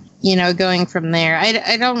view and, going from there.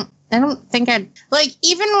 I don't think I'd, like,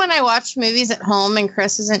 even when I watch movies at home and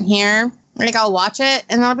Chris isn't here, like, I'll watch it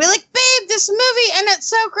and I'll be like, babe, this movie, and it's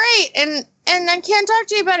so great, and I can't talk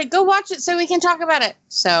to you about it. Go watch it so we can talk about it.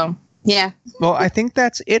 So, yeah. Well, I think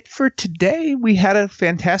that's it for today. We had a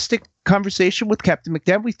fantastic conversation with Captain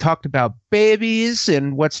McDan. We talked about babies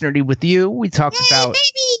and what's nerdy with you. We talked about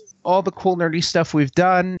all the cool nerdy stuff we've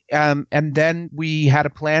done. And then we had a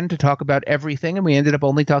plan to talk about everything, and we ended up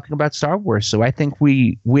only talking about Star Wars. So I think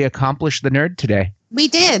we accomplished the nerd today. We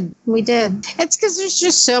did. It's because there's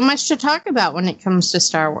just so much to talk about when it comes to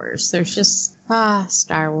Star Wars. There's just,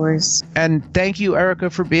 Star Wars. And thank you, Erica,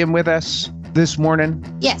 for being with us this morning.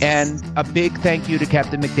 Yes. And a big thank you to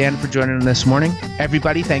Captain McDan for joining us this morning.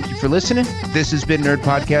 Everybody, thank you for listening. This has been Nerd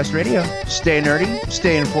Podcast Radio. Stay nerdy,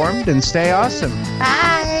 stay informed, and stay awesome.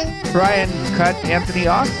 Bye. Brian, cut Anthony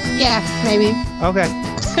off? Yeah, maybe. Okay.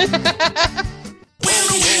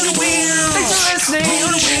 Thanks for listening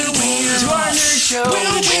to our nerd show.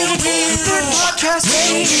 Nerd Podcast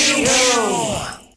Radio.